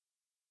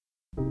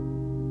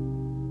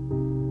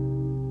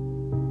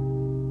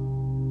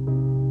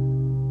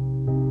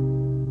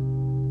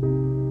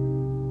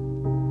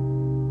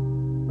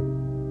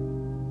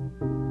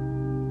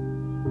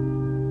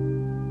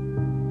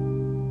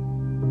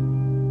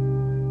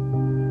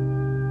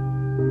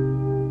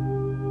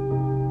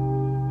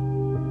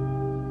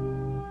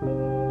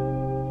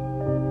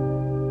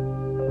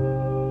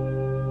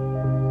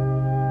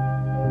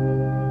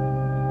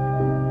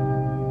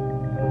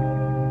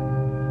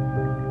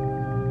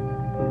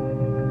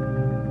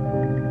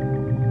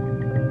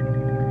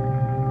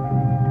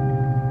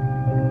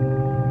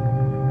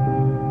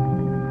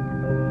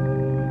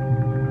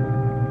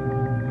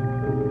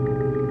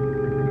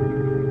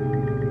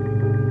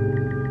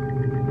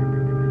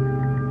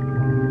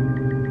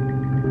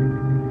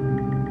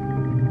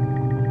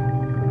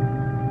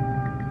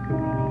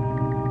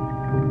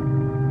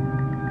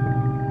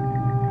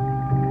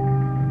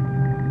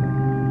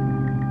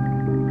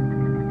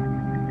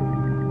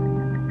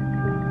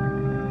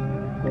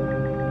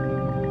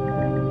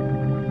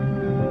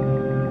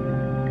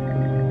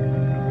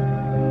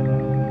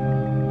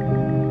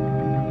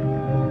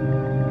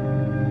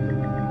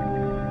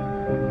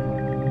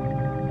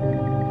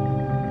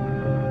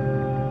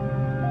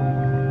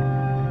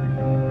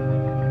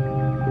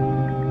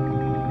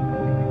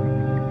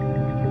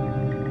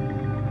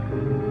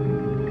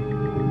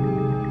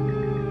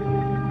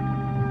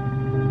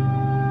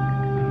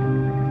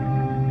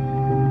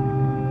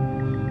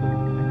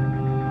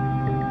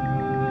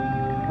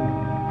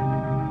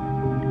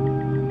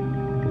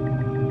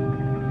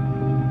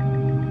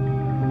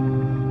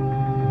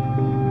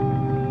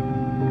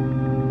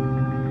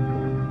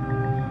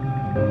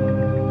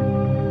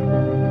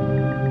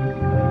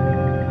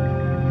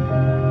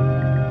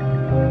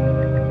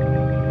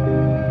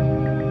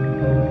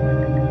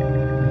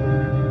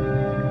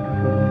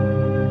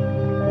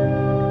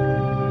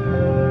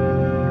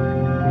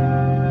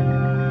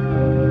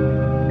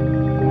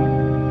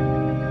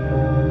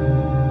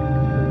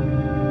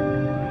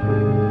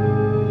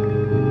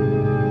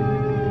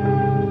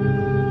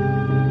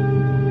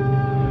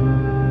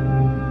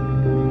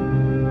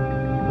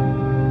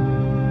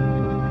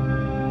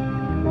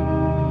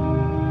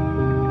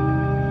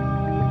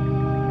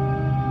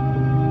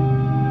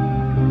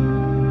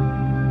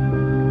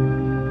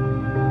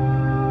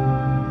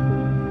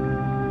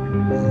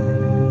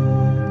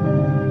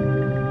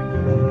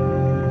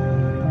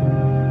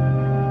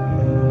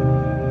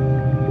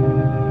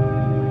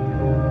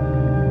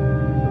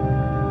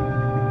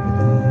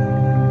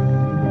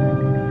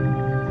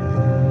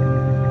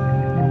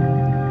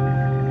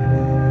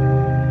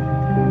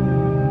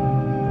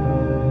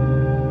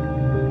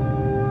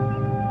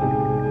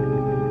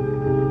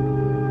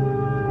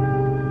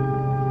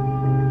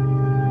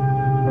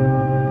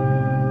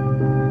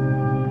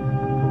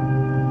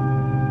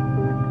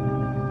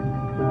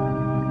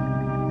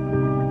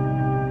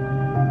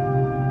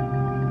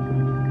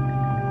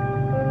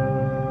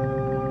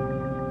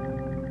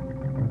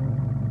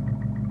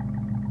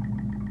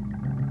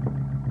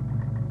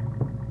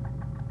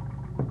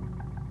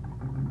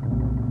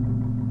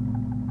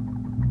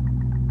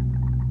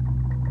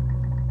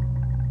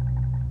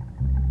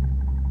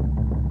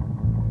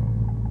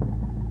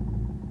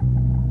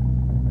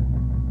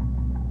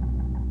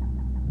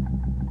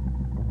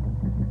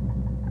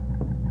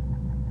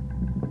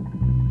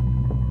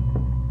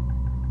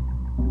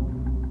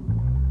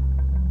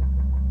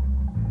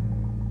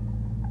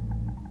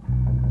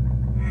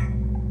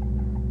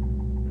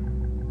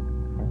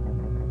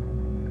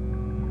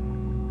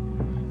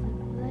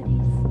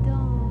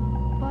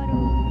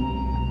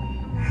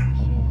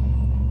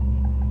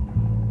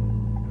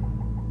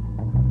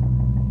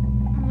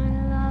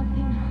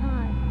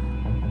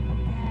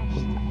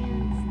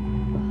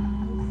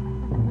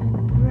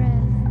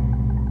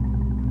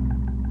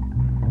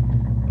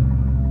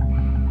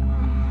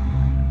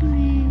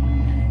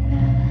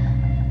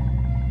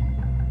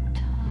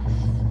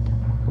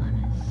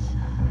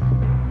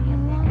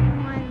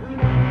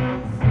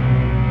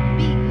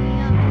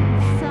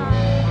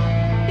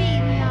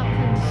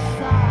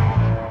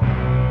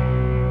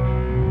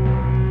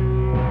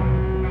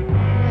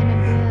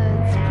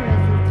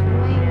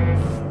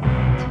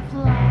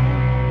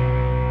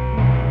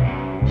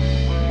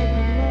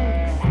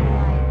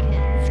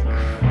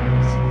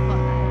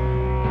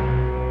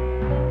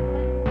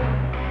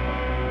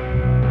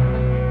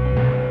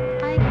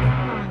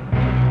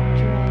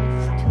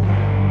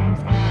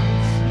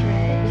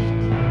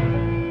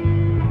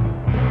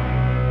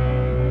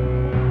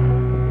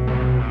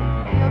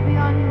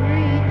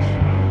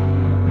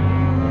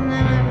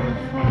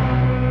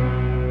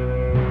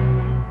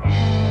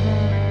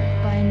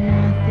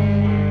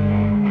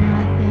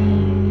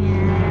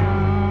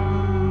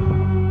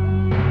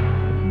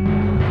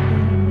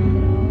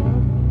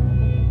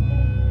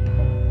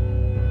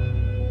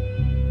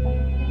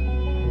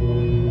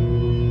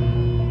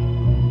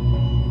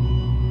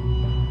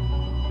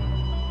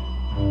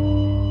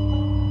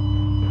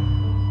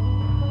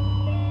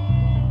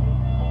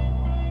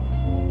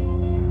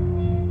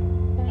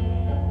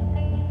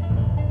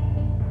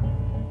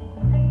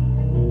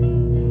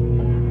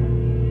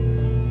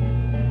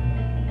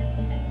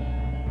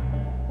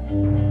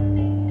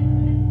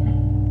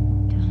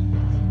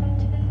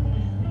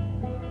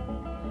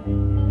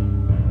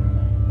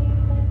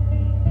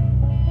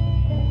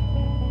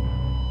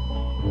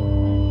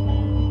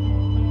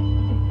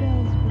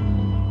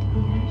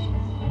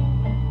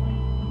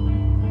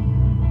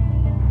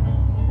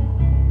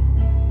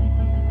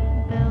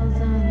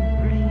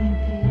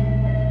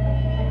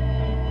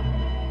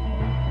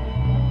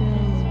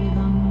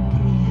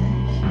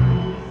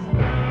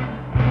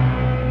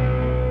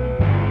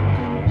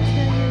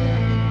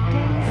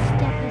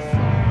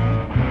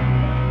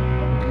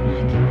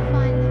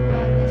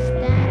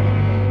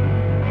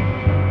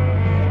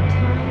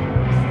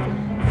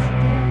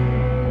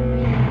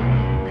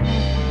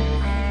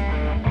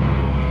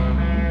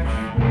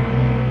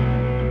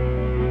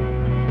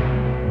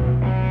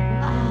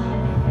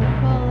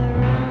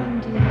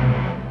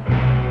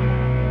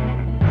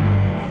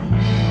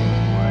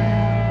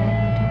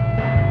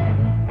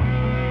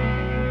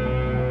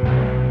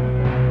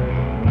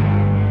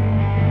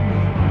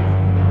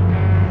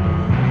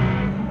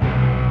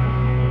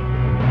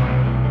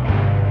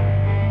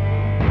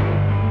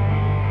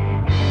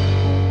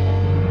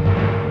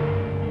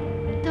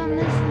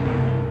Bells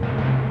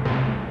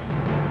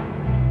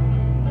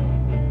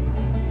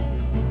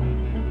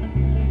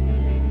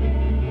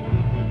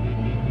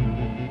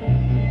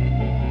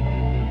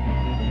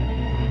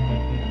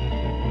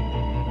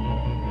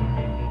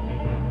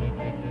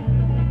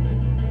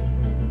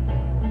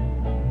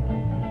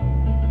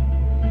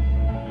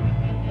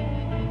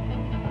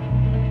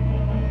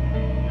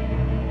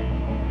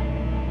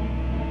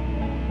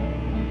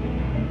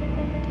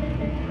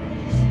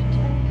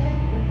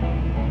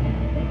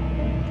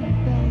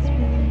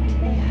ringing.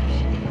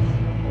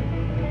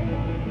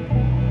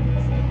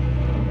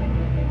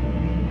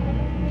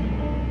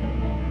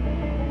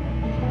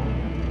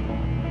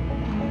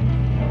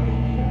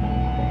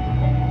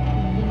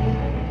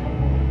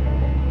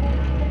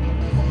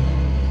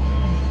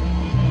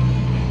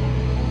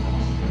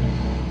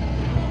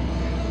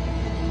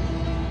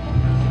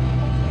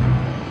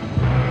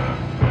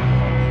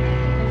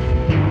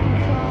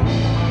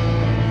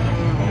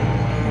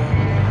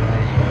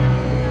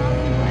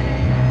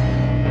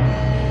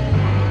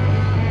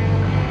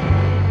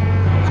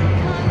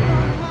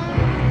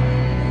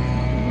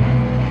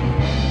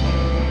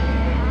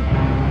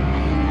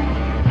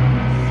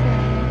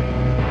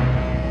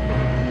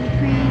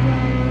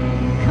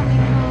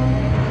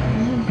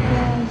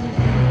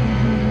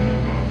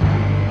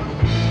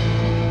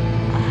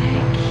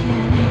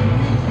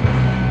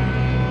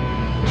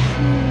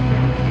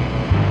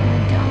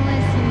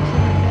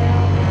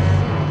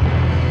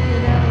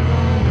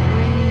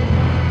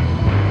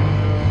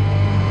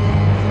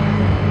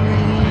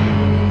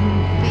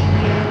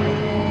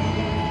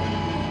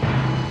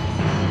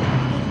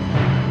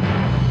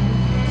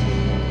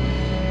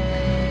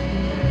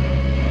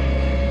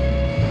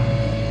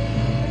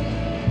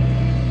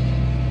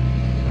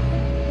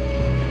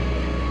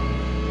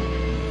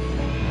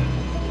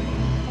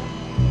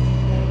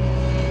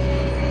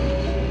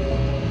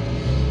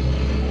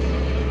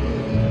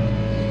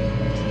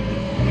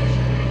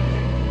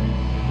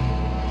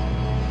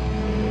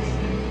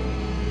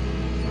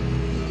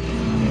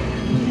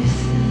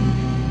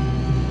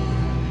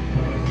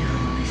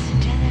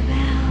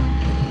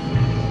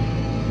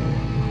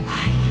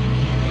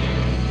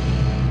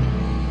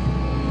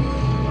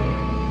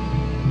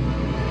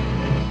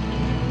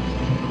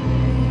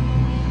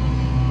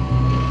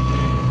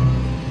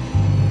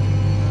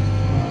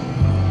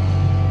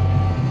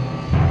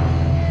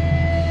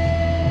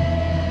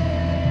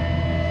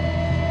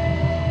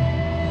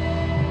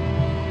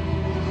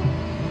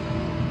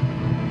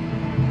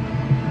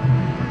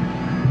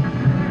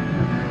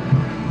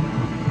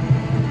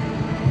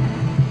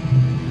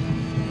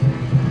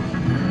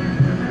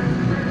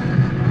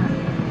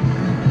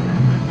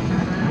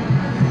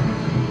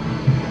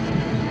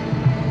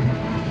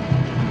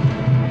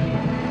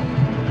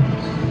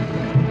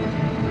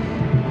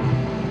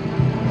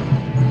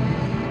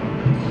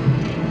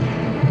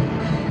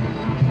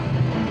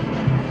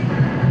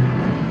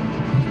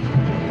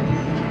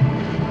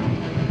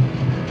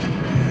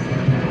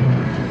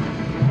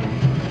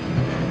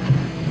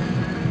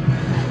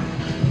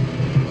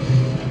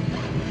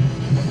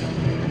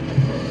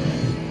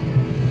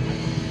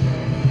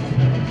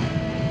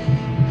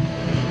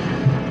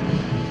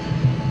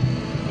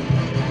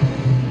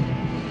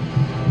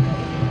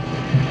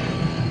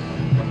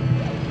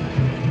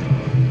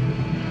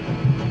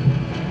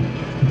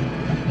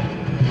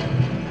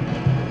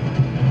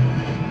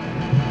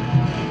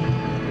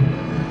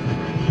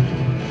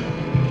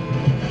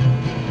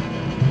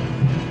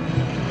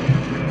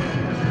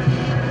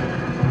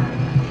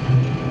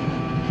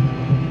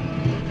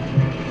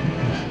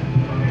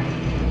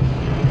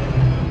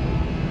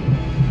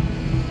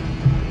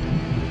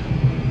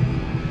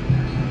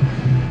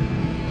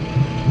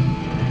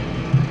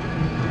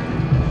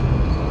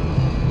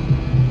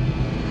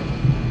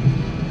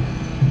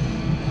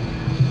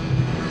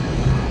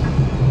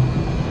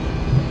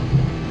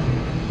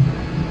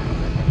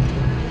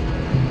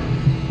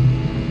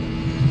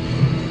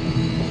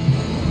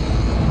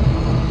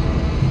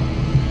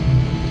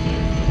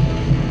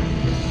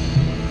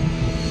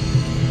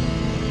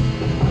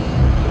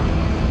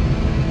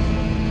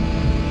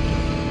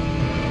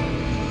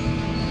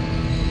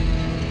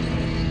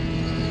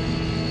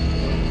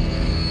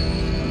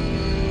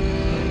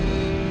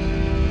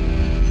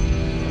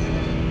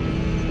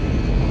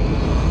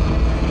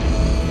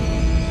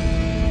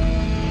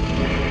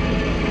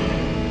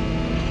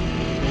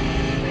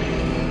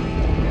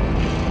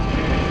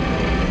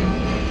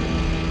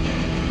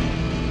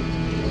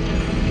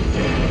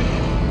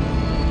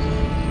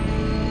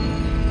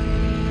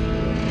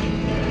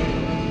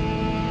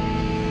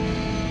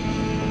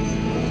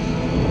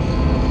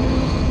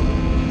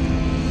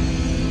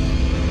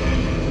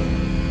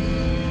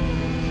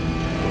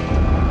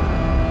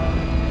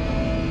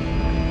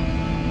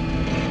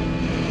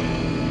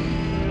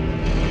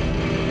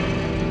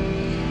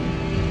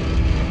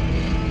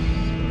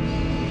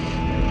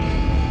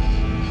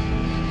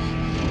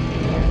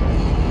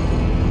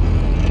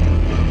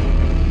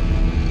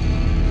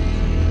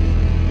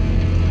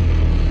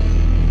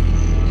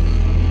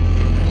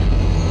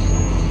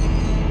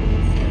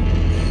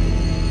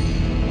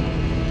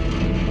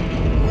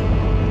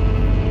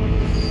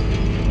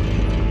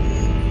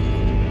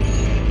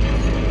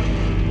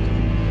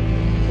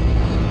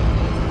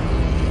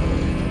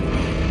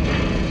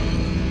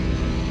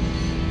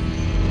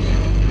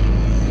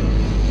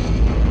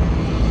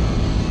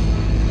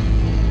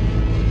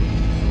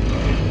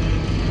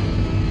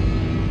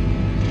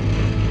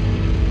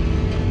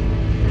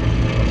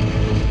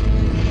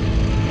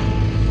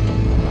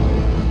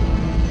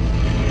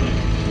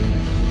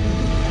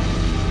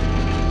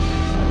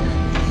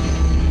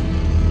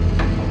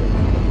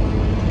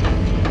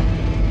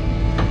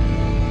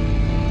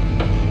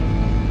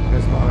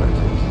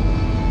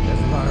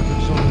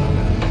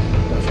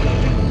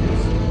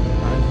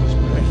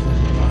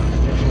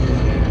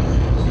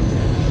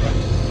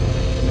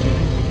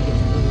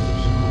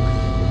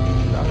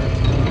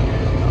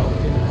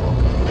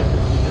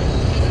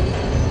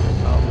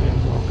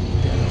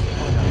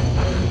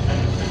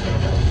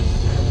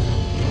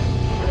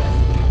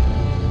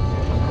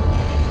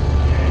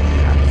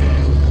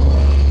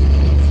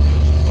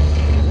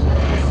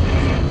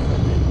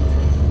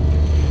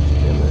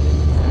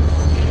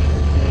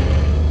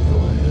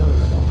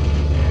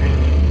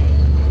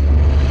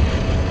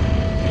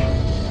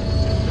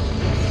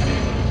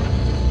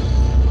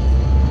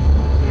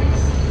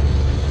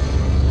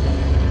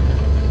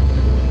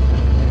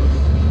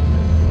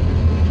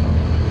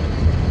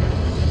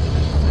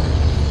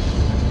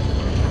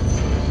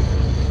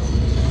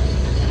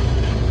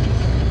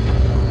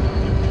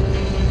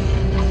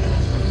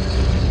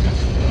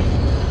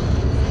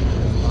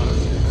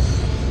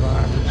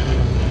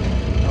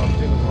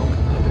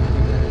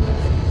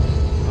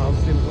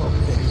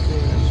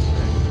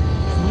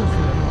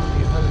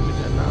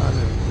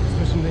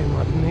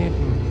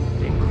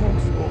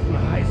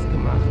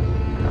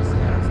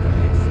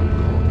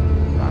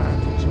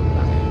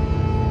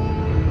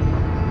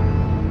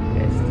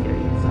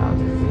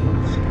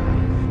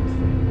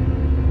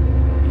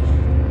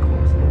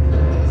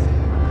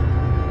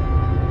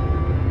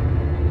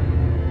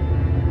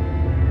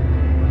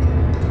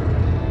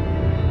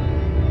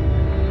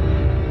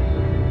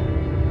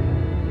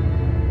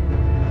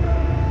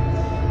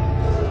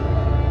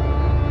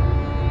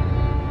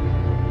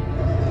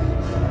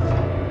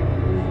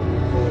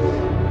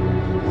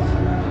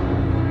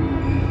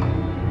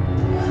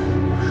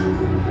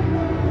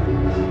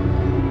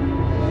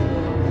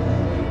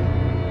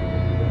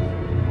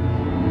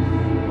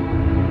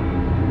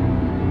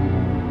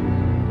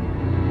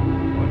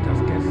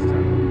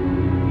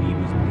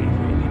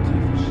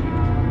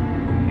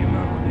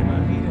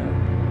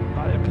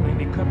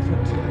 Köpfe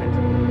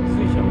trennt,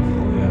 sich am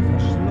Frühjahr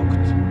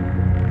verschluckt.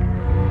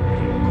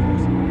 Den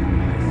großen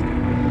Preis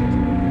gemacht.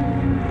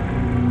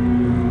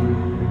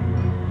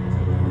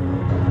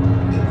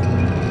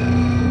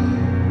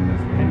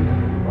 Das Ende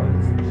im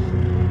Bolzen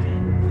steht,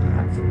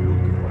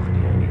 Fratzenblutgeruch,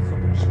 der in die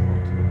Suppe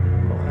schmort,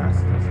 Morass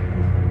das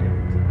Ufer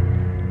nimmt.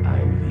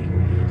 Ein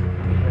Wiegenlied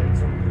gehört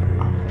zum Blut.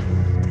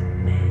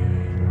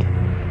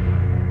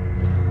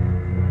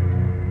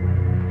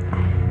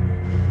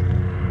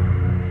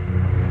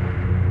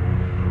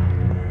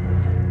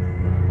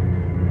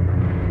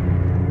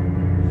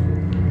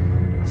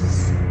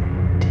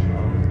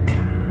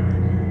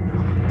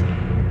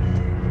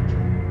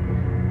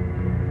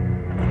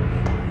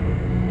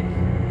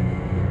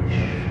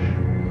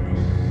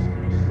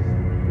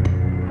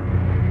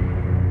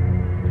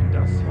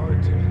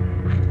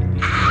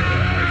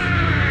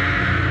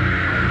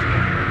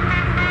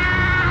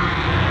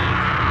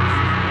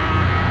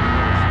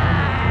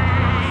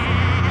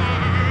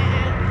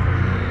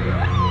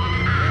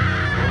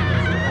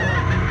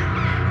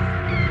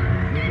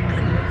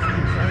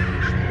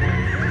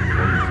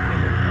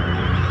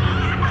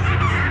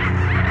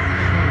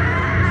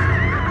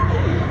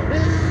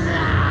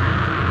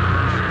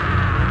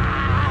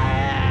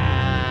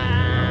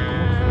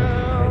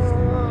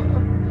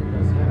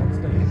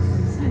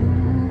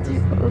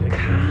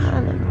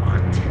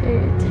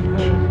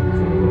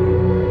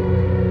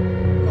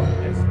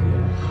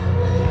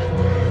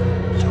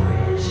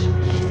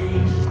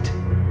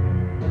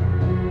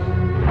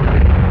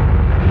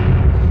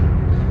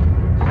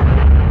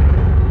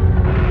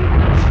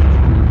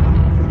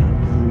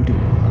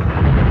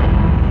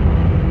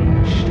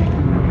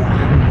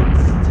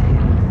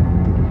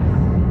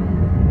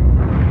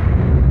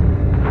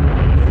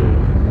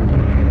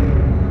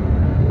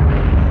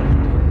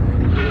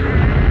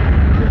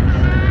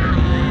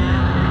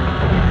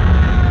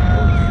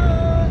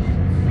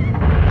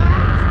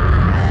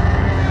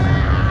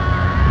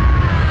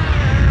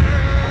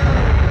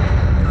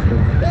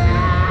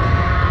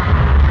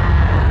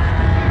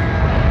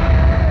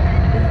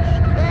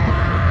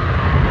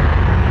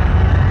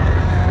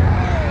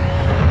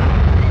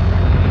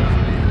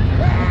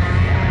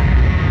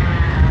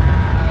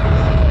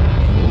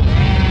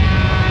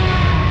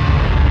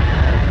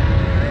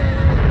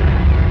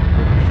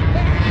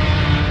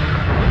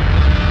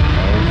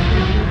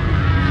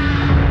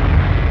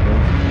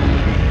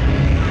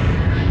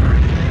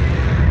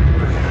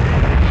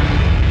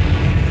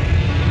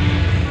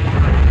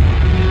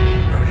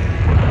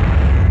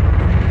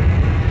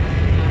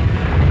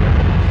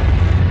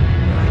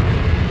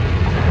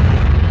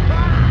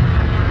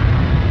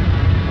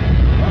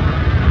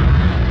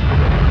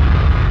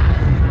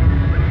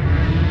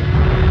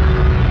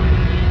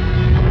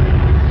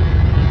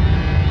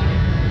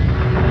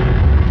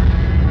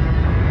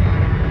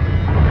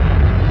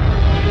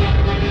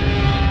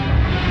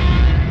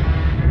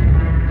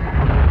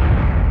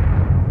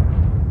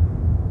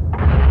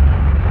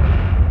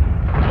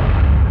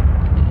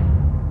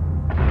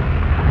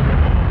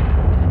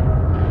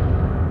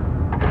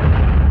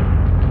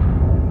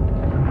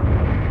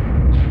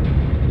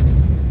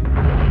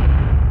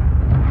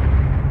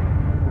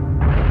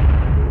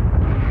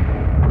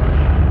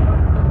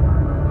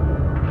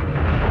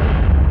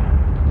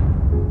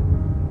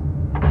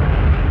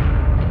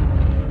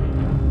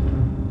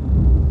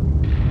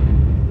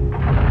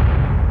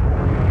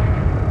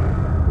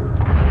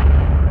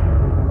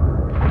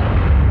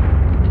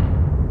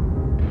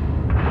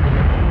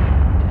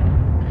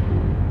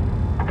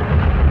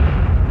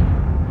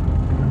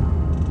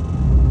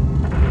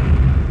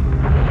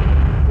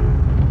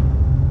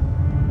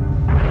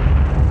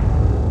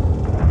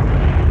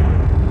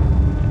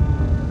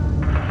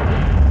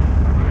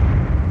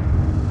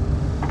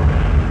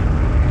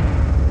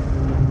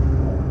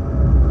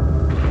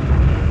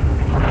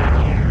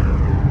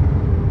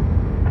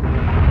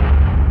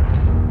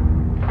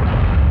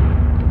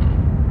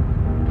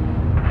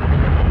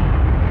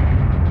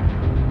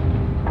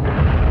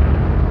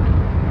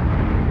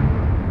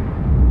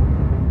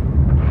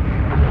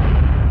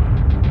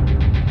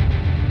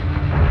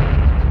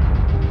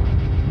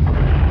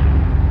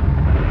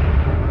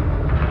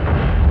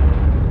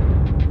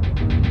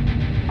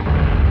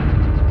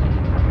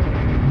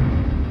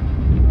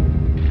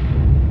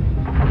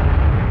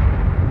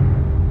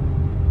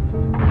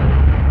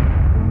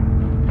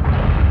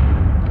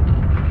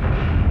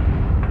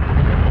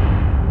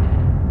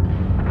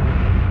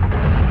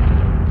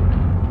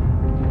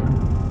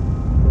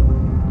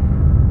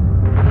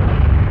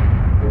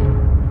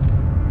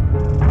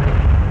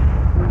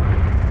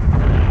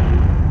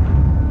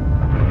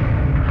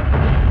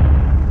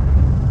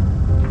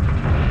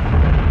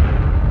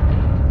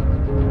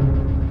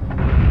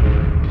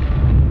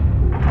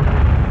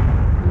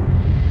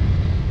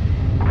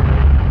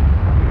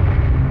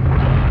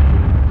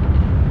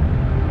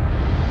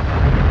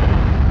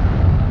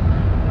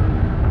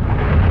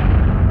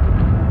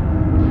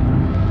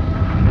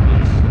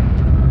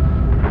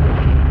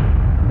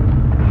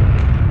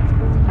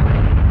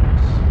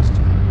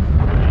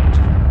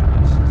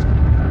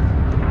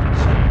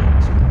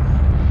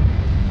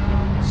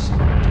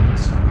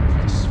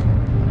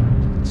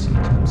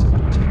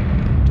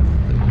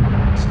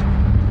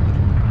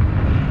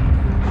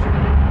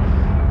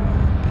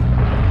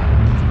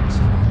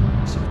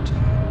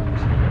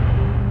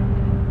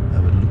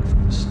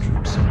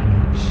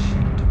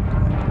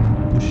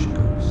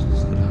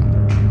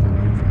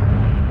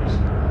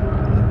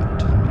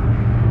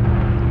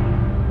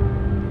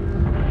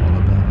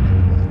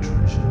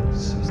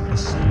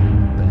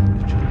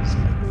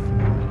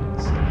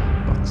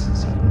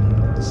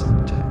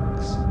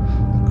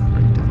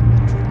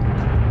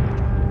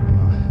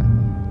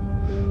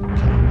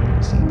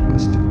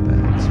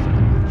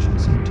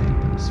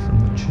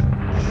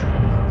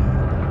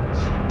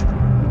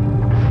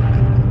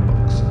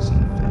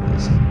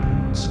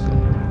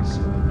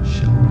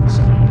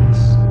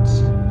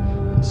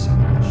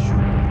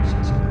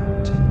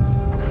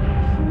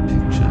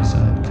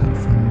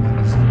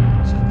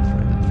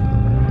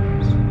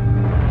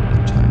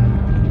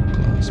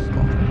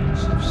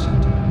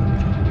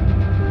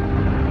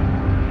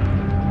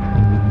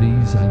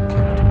 these I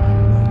kept my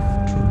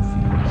life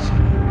trophies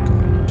and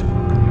god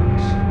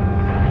tokens,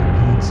 the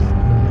parts of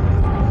her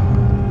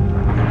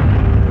left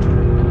behind,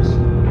 tools,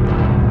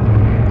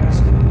 Mama's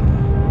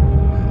hair,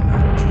 a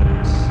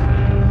mattress,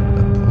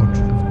 a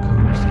portrait of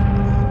Cozy that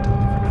I had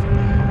delivered from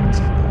the hands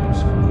of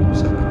those who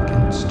rose up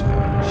against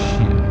her,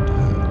 sheared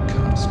her,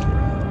 cast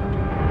her out,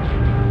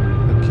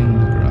 a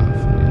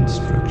kindergraph and the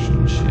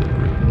instructions she had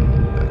written on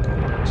the back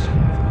of it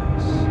in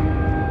verse,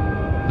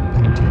 the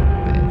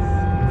painted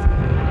Beth of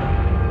her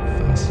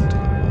fastened to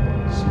the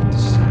walls with the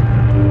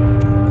silver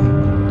border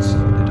angled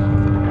so that it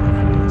hovered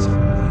above me as I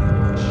lay in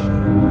my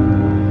shadow.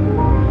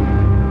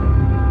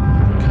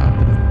 On a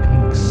carpet of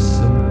pink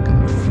silk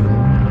and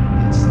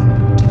florins and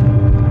the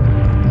tin pearl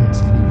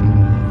buttons leaving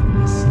an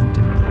evanescent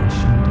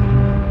impression down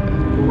my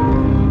back.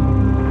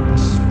 A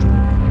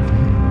stroke of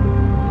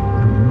hair,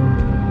 a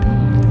ruby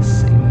bead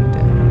sailing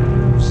down the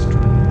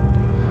bowstrand,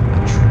 a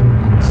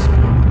trembling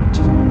scarlet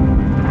tongue,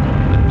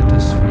 a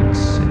bittersweet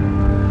sip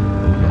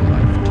over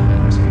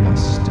lifetimes of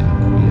lust in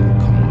queer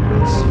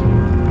congress,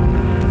 holed up in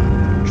that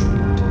dark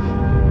retreat,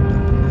 holed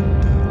up in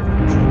that dark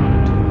retreat,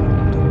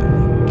 holed up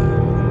in that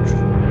dark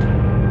retreat.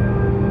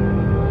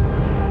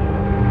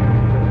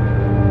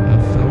 A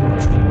fell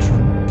tree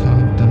trunk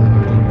carved down the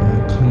middle by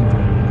a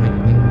cleaver of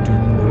lightning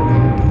during the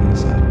rain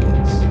days, I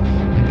guess,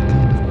 and a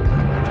kind of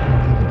pallet where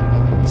I would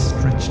lie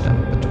stretched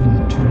out between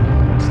the two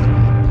halves that I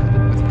had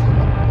padded with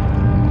cardboard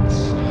and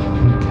moss,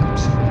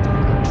 encapsulated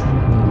by two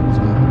rolls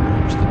of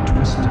umbrage that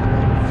twisted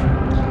about a few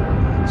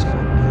clapboards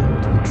all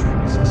nailed to the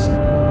trunks as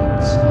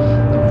supports,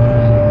 the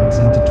vines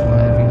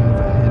intertwining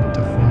overhead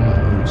to form a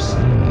low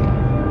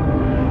ceiling.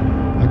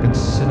 I could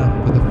sit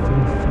up with a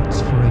full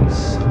foot's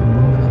grace,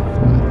 room enough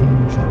for an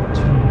angel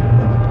too,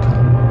 who would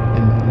come,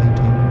 in my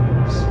later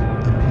years,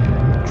 appear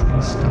on the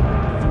tree stump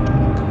at the foot of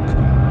my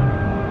cocoon,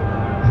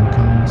 and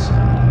come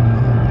inside and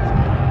lie with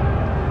me.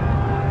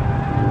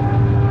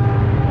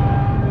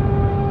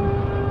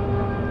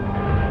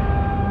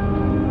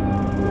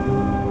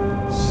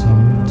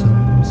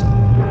 Sometimes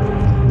I hear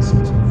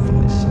thousands of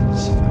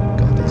voices, for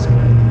God is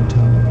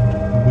many-tongued,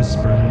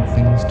 whispering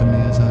things to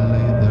me as I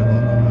lay there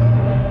all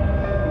alone.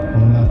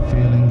 When my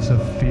feelings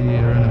of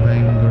fear and of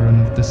anger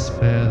and of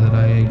despair that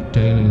I ate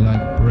daily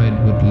like bread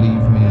would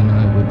leave me, and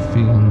I would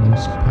feel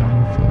most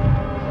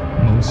powerful,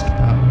 most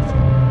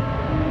powerful.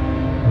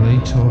 They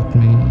taught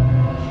me,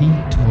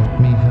 he taught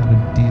me how to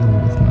deal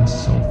with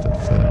myself at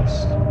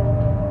first.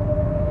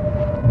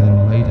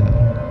 Then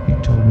later, he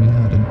told me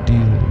how to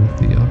deal with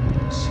the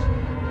others.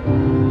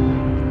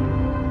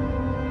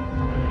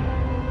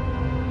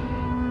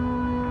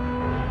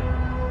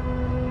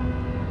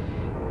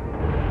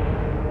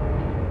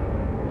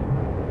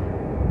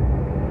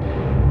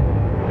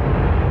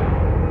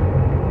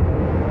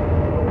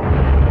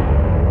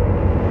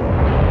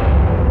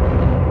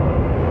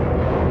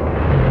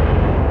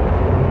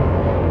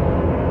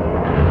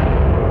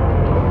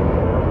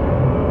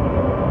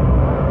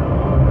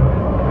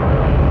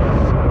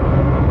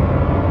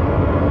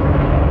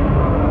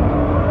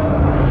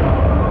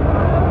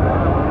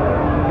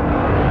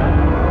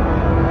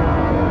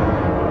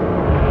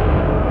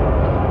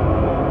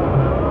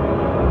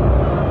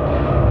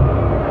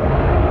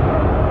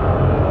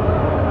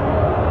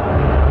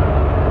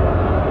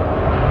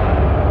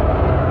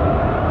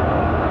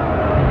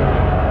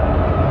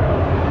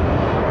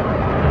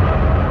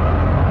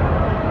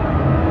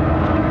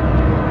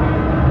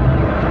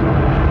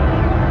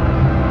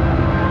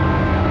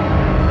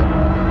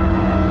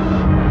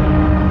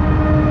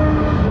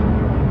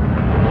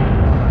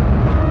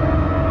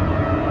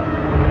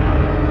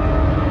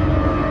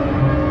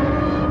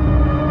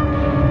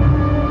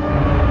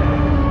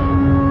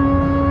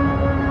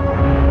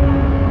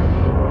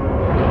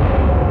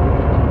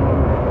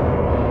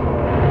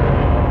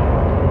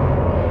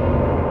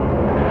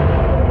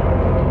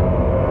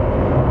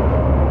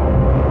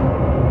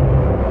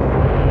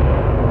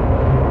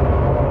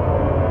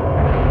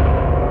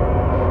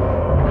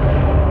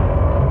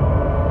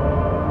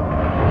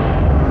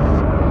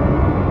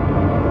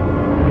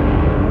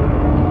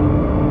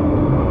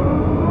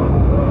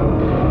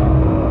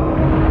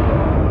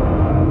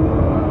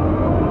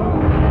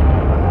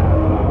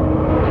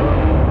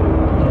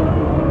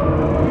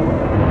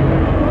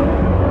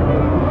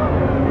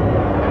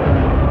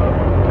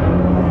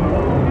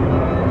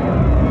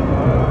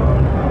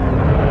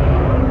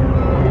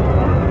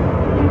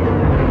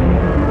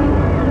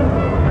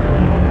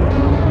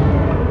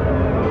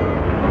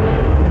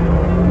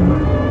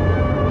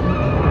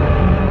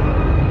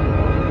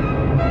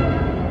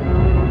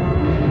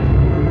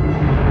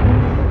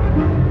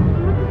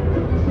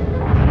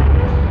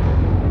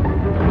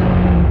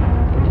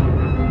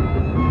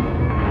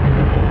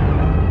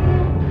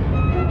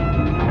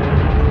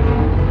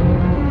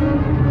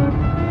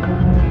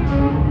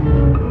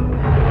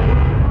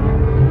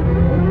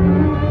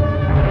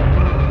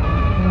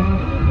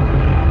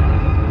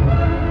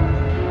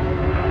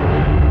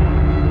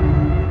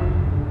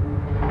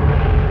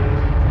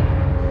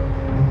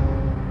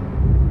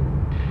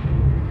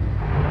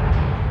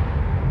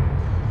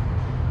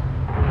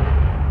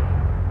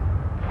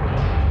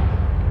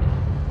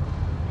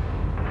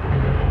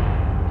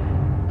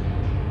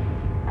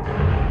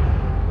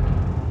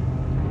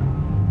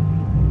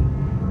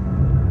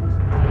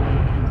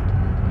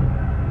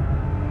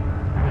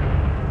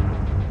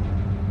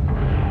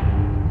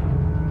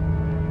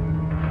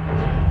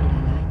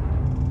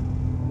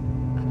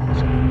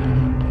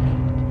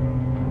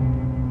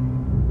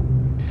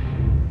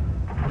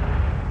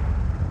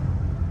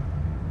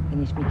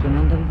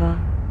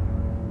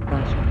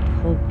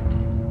 froh,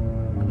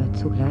 aber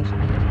zugleich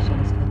hielt ich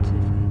alles für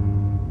Zufall.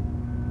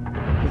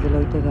 Diese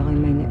Leute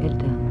waren meine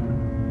Eltern,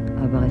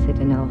 aber es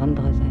hätten auch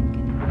andere sein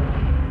können.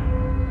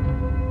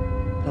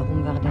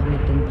 Warum war der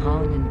mit den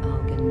braunen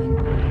Augen mein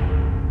Bruder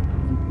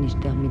und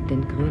nicht der mit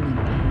den grünen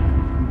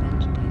Augen vom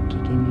Bahnsteig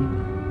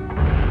gegenüber?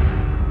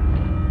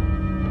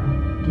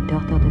 Die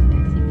Tochter des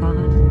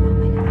Taxifahrers war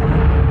meine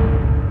Freundin,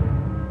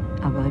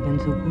 aber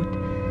ebenso gut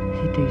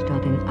hätte ich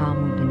dort den Arm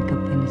um den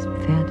Kopf eines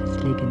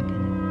Pferdes legen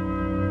können.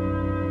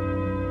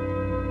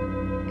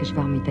 Ich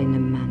war mit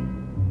einem Mann,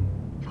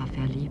 war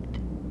verliebt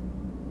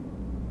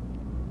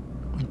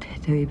und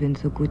hätte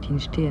ebenso gut ihn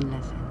stehen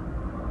lassen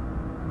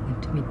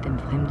und mit dem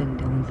Fremden,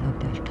 der uns auf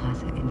der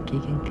Straße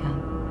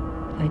entgegenkam,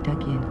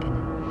 weitergehen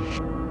können.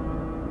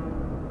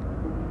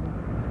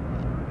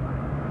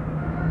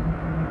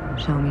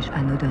 Schau mich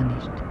an oder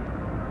nicht.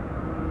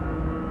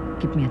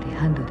 Gib mir die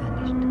Hand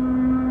oder nicht.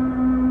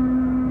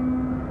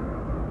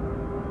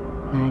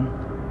 Nein,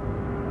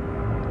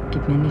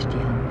 gib mir nicht die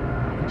Hand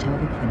und schau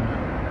weg von mir.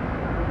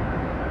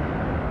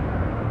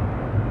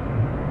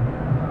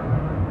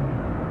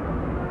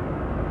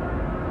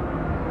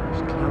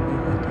 Ich glaube,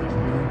 heute ist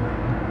Neumond.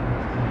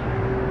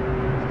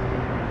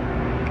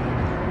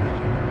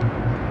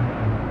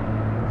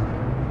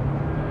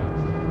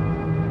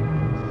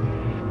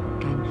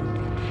 Kein Blut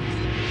wird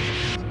fließen.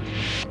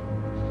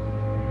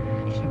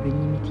 Ich habe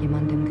nie mit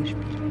jemandem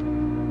gespielt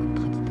und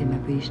trotzdem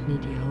habe ich nie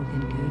die Augen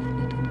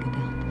geöffnet und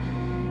gedacht,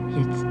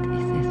 jetzt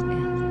ist es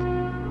ernst.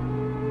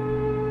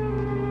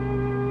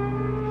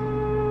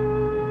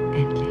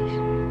 Endlich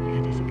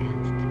wird es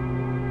ernst.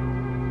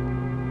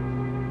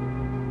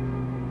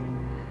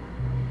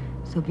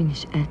 So bin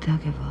ich älter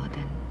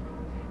geworden.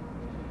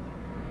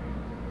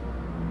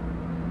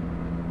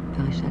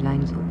 War ich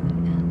allein so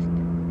unernst?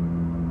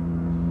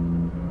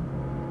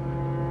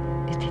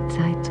 Ist die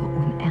Zeit so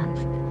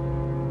unernst?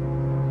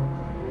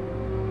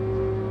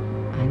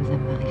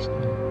 Einsam war ich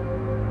nie.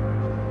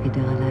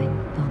 Weder allein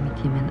noch mit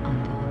jemand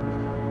anderem.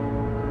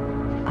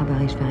 Aber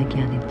ich wäre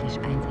gern endlich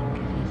einsam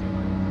gewesen.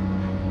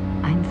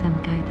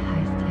 Einsamkeit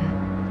heißt ja,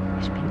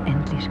 ich bin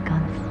endlich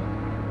ganz.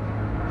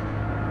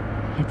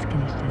 Jetzt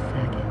kann ich das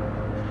sagen,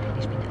 denn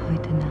ich bin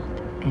heute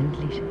Nacht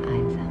endlich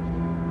einsam.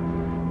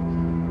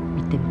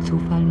 Mit dem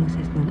Zufall muss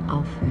es nun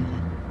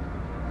aufhören.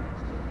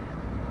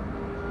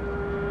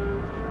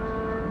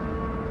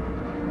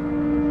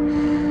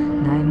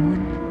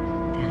 Neumond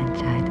der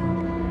Entscheidung.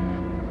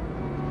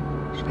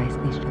 Ich weiß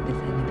nicht, ob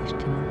es eine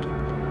Bestimmung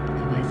gibt,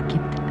 aber es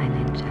gibt eine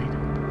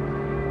Entscheidung.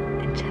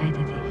 Entscheide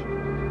dich.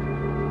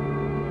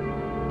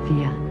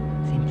 Wir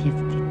sind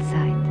jetzt die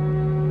Zeit.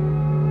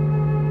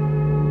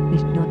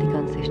 Nicht nur die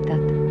ganze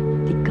Stadt,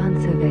 die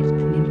ganze Welt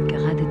nimmt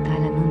gerade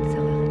teil an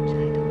unserer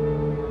Entscheidung.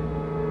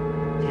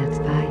 Wir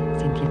zwei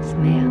sind jetzt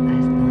mehr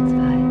als nur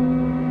zwei.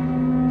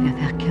 Wir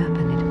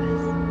verkörpern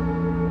etwas.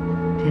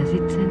 Wir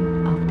sitzen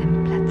auf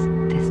dem Platz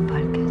des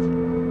Volkes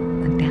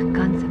und der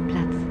ganze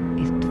Platz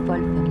ist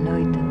voll von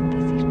Leuten,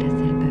 die sich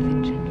dasselbe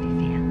wünschen wie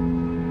wir.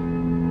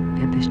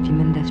 Wir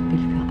bestimmen das Spiel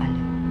für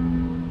alle.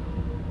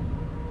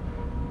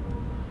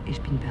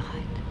 Ich bin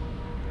bereit.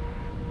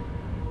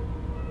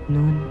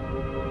 Nun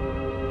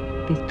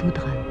bist du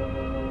dran.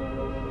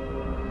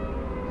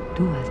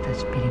 Du hast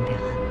das Spiel in der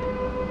Hand.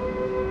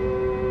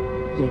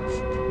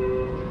 Jetzt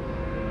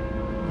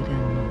oder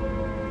nie.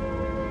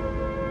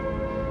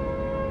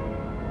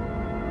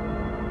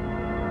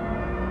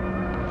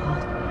 Du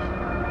brauchst mich.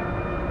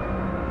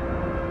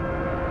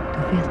 Du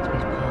wirst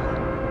mich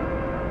brauchen.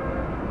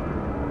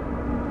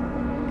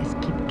 Es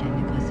gibt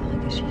keine größere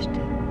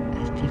Geschichte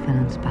als die von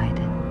uns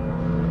beiden,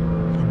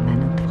 von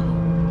Mann und Frau.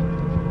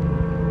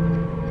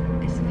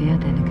 Es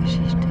wird eine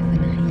Geschichte von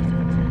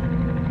Riesen sein.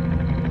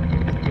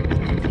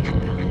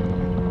 Unsichtbaren,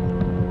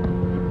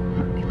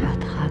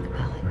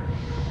 übertragbaren.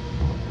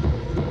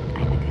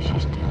 Eine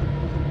Geschichte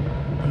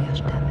neuer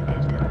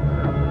Stammeltern.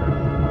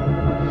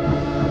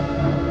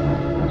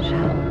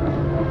 Schau,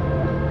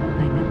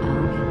 meine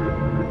Augen.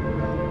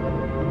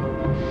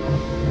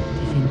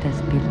 Sie sind das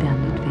Bild der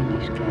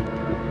Notwendigkeit.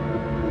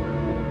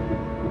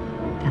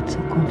 Der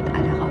Zukunft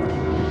aller auf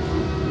dem Platz.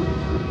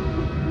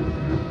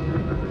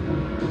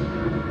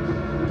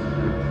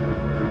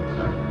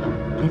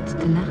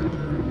 Letzte Nacht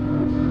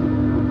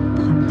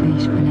träumte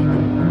ich von einem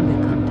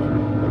Unbekannten.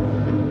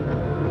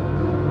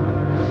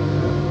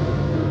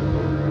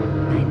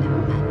 Meinem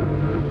Mann.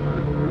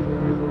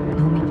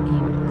 Nur mit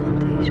ihm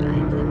konnte ich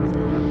einsam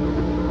sein.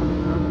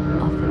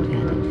 Offen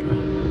werden für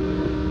ihn.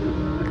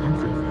 Ganz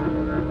offen.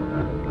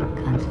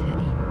 Ganz für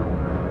ihn.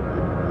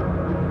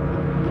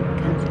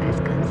 Ganz als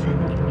Ganzen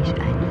in mich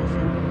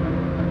einlassen.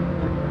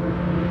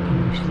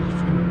 Ihn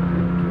schließen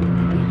mit dem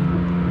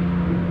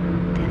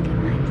Labyrinth der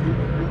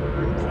gemeinsamen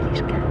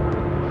Seligkeit.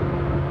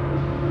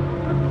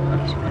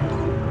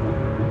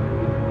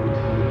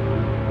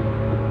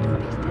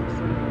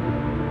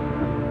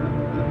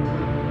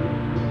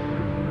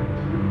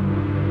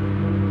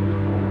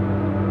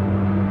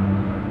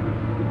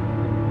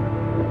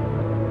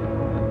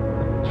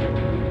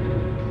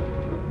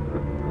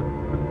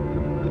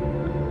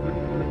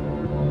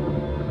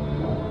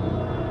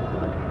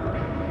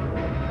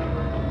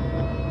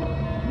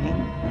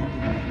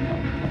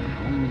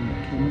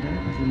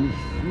 mich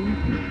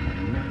suchen,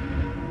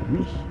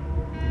 mich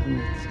in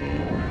der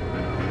Zelle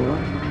vor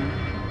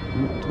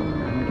und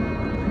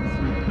Tonangeber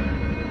suchen,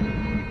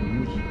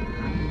 mich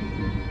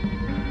halten,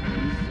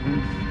 wie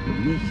sonst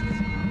nichts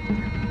auf der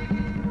Welt.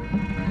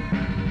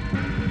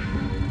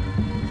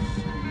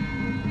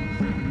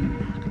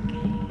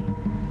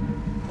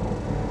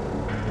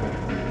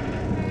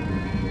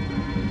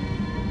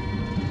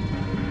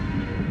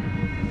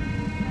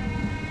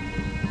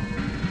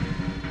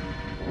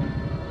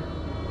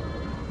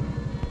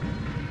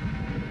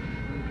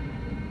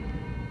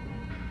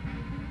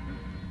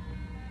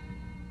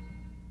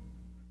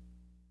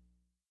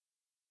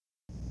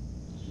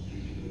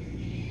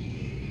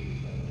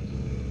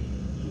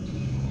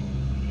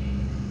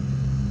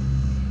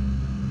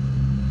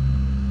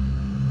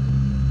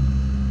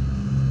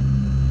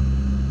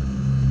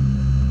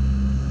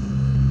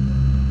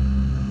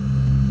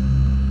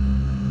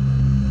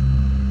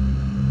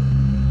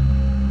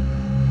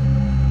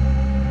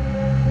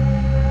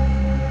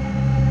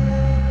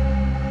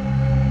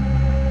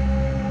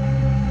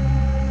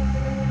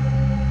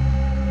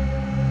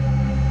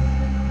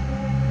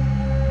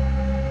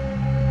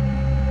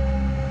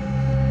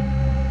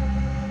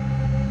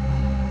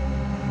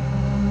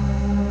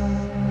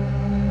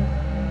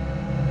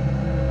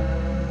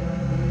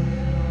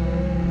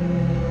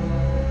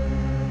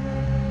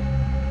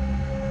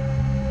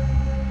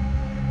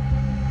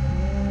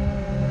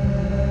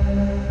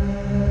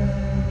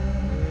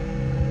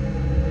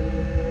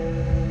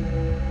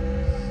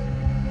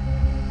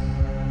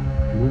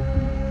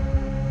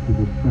 To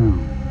the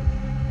sound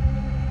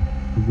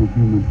of the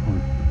human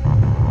heart.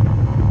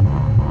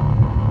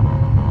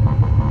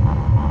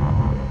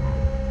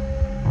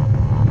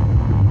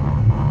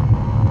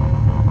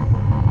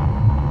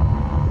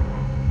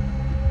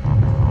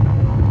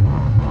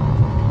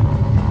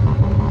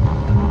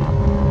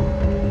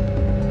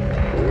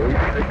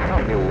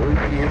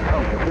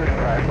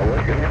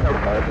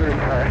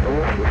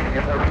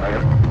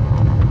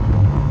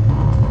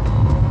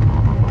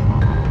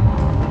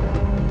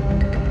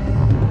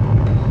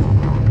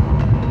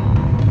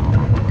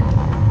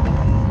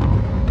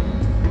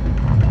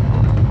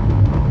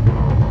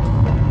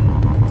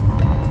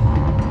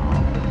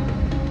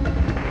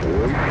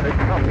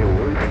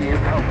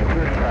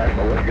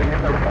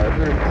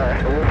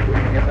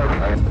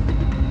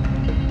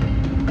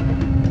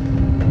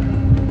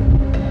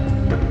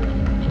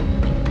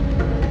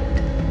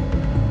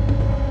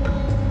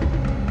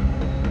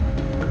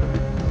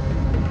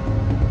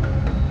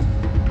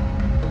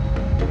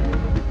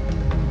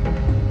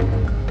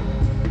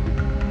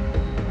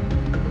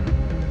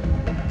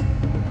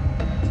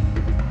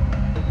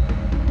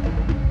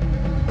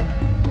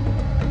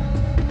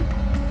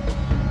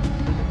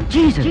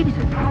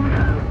 Jesus!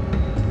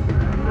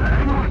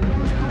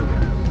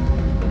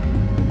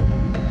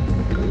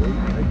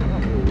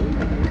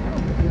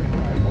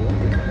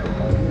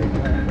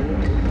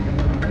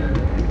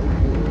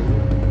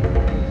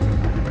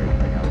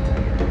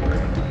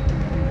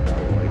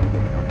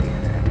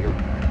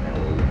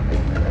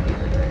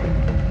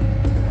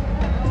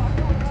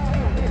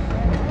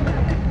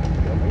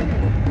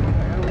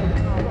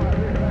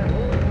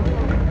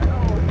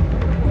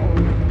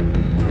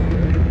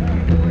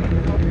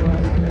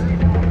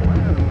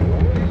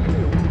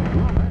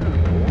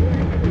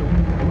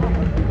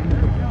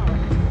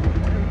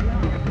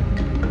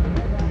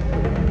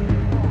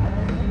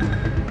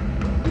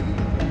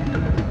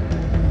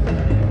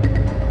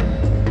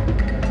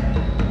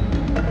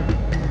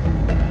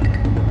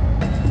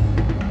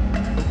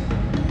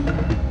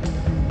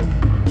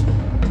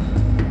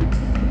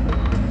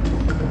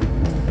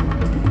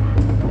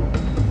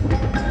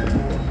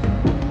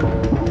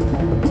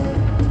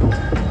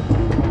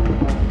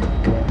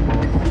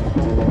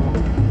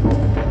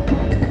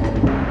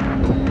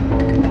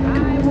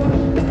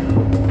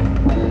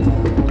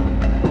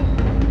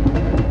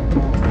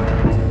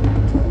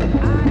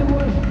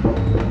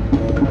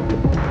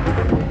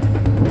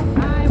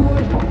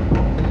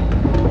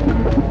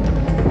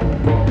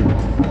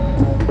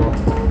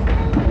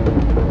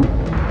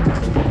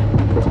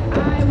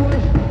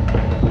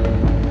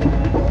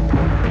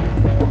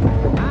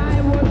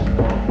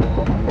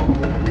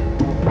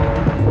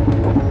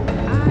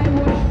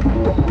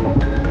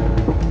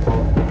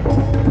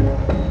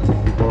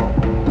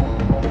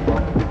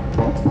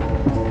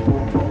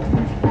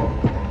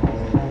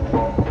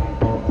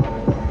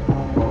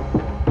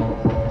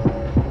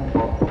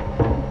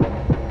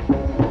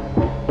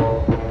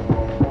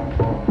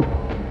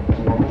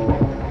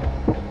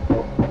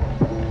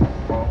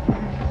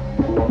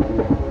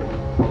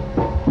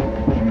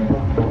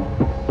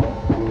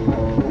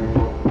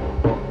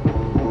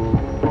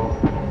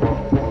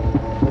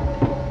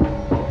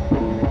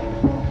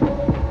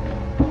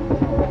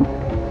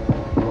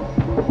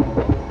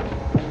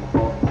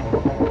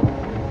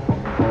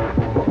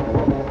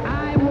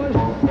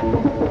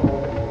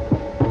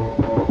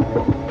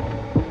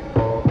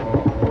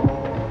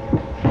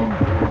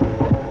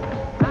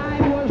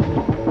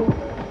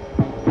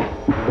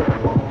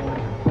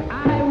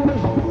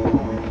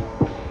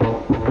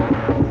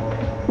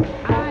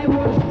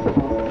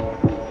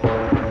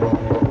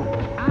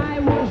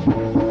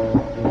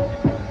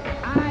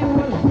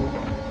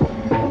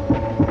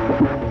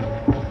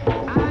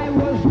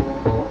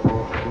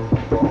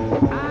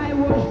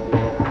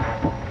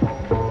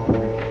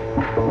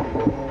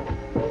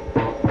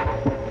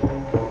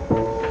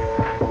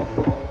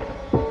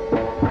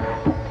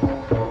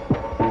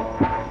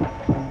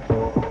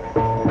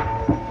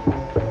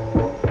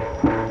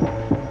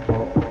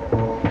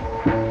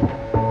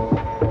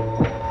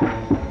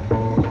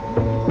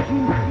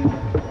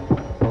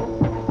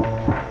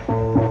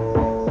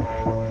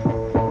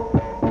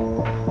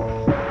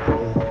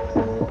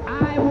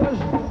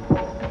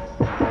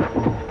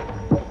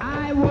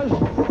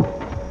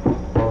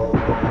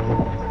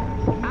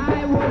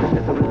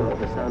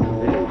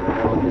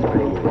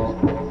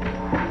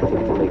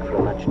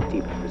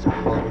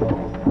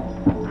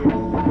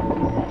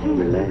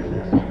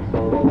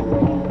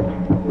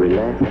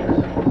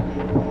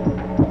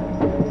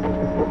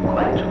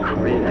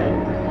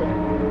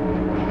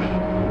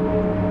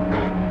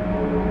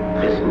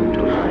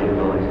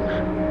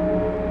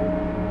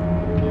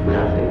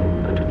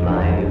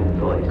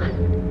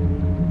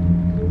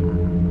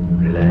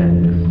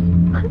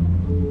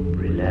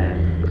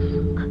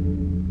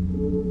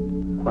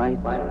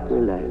 Quite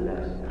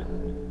relaxed.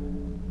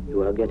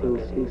 You are getting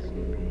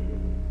sleepy.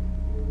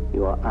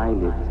 Your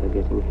eyelids are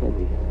getting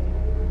heavy.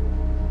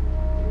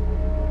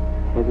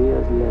 Heavy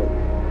as lead.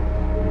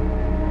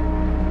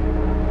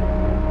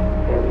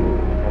 Heavy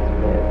as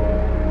lead.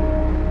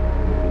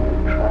 You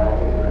try,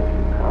 but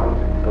you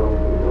can't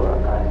open your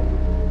eyes.